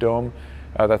stage dome.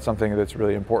 That's something that's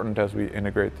really important as we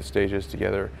integrate the stages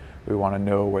together. We want to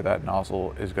know where that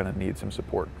nozzle is going to need some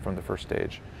support from the first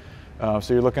stage.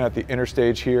 So you're looking at the inner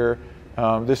stage here.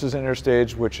 This is an inner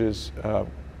stage which is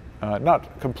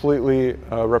not completely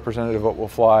representative of what will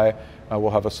fly.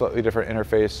 We'll have a slightly different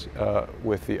interface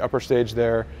with the upper stage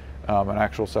there, an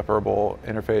actual separable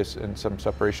interface and some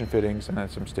separation fittings and then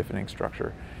some stiffening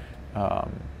structure.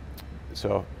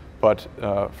 But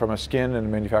from a skin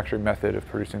and manufacturing method of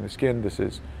producing the skin, this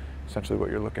is essentially what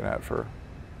you're looking at for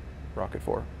Rocket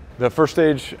 4. The first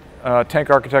stage tank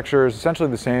architecture is essentially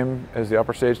the same as the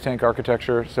upper stage tank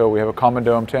architecture. So we have a common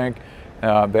dome tank.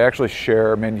 They actually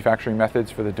share manufacturing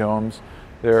methods for the domes.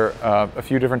 There are a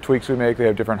few different tweaks we make. They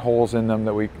have different holes in them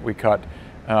that we cut,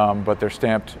 but they're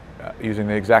stamped using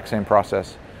the exact same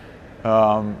process.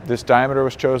 This diameter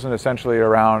was chosen essentially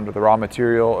around the raw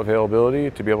material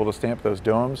availability to be able to stamp those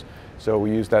domes. So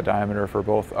we use that diameter for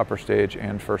both upper stage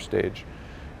and first stage.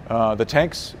 The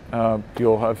tanks,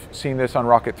 you'll have seen this on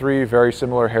Rocket 3, very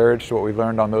similar heritage to what we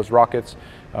learned on those rockets.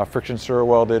 Friction stir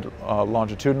welded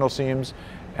longitudinal seams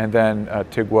and then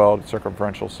TIG weld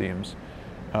circumferential seams.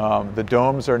 The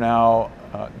domes are now,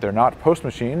 they're not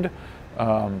post-machined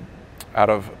out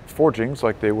of forgings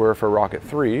like they were for Rocket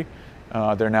 3.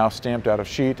 They're now stamped out of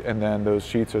sheet, and then those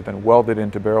sheets are then welded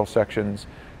into barrel sections,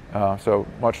 so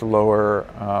much lower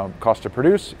cost to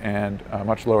produce and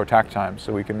much lower tack time.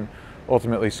 So we can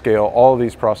ultimately scale all of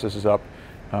these processes up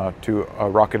to a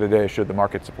rocket a day should the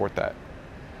market support that.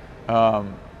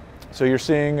 So you're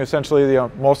seeing essentially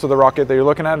most of the rocket that you're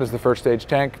looking at is the first stage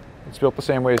tank. It's built the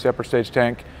same way as the upper stage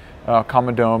tank,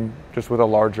 common dome, just with a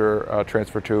larger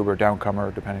transfer tube or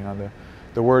downcomer, depending on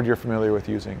the word you're familiar with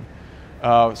using.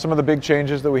 Some of the big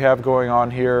changes that we have going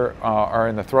on here are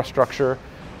in the thrust structure.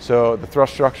 So the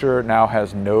thrust structure now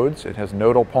has nodes. It has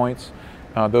nodal points.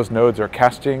 Those nodes are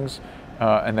castings,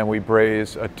 and then we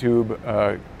braze a tube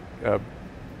and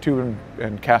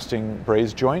casting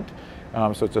braze joint.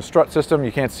 So it's a strut system.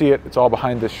 You can't see it. It's all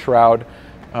behind this shroud.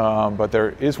 But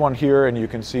there is one here, and you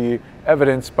can see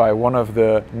evidence by one of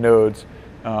the nodes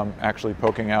actually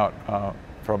poking out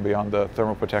from beyond the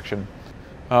thermal protection.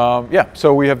 Yeah,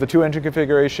 so we have the two engine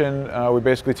configuration. We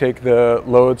basically take the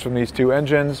loads from these two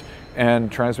engines and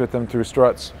transmit them through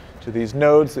struts to these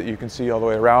nodes that you can see all the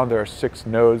way around. There are 6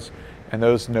 nodes, and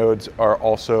those nodes are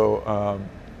also,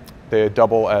 they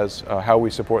double as how we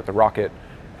support the rocket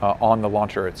on the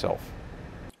launcher itself.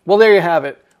 Well, there you have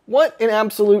it. What an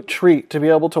absolute treat to be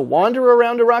able to wander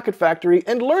around a rocket factory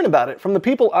and learn about it from the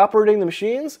people operating the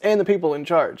machines and the people in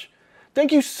charge.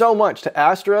 Thank you so much to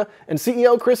Astra and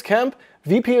CEO Chris Kemp,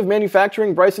 VP of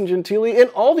Manufacturing Bryson Gentilly, and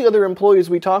all the other employees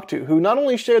we talked to who not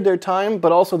only shared their time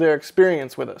but also their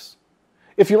experience with us.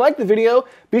 If you liked the video,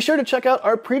 be sure to check out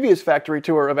our previous factory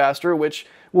tour of Astra, which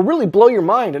will really blow your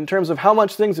mind in terms of how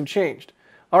much things have changed.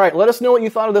 Alright, let us know what you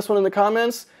thought of this one in the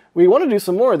comments. We want to do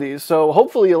some more of these, so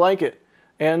hopefully you like it.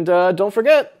 And don't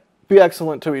forget, be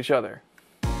excellent to each other.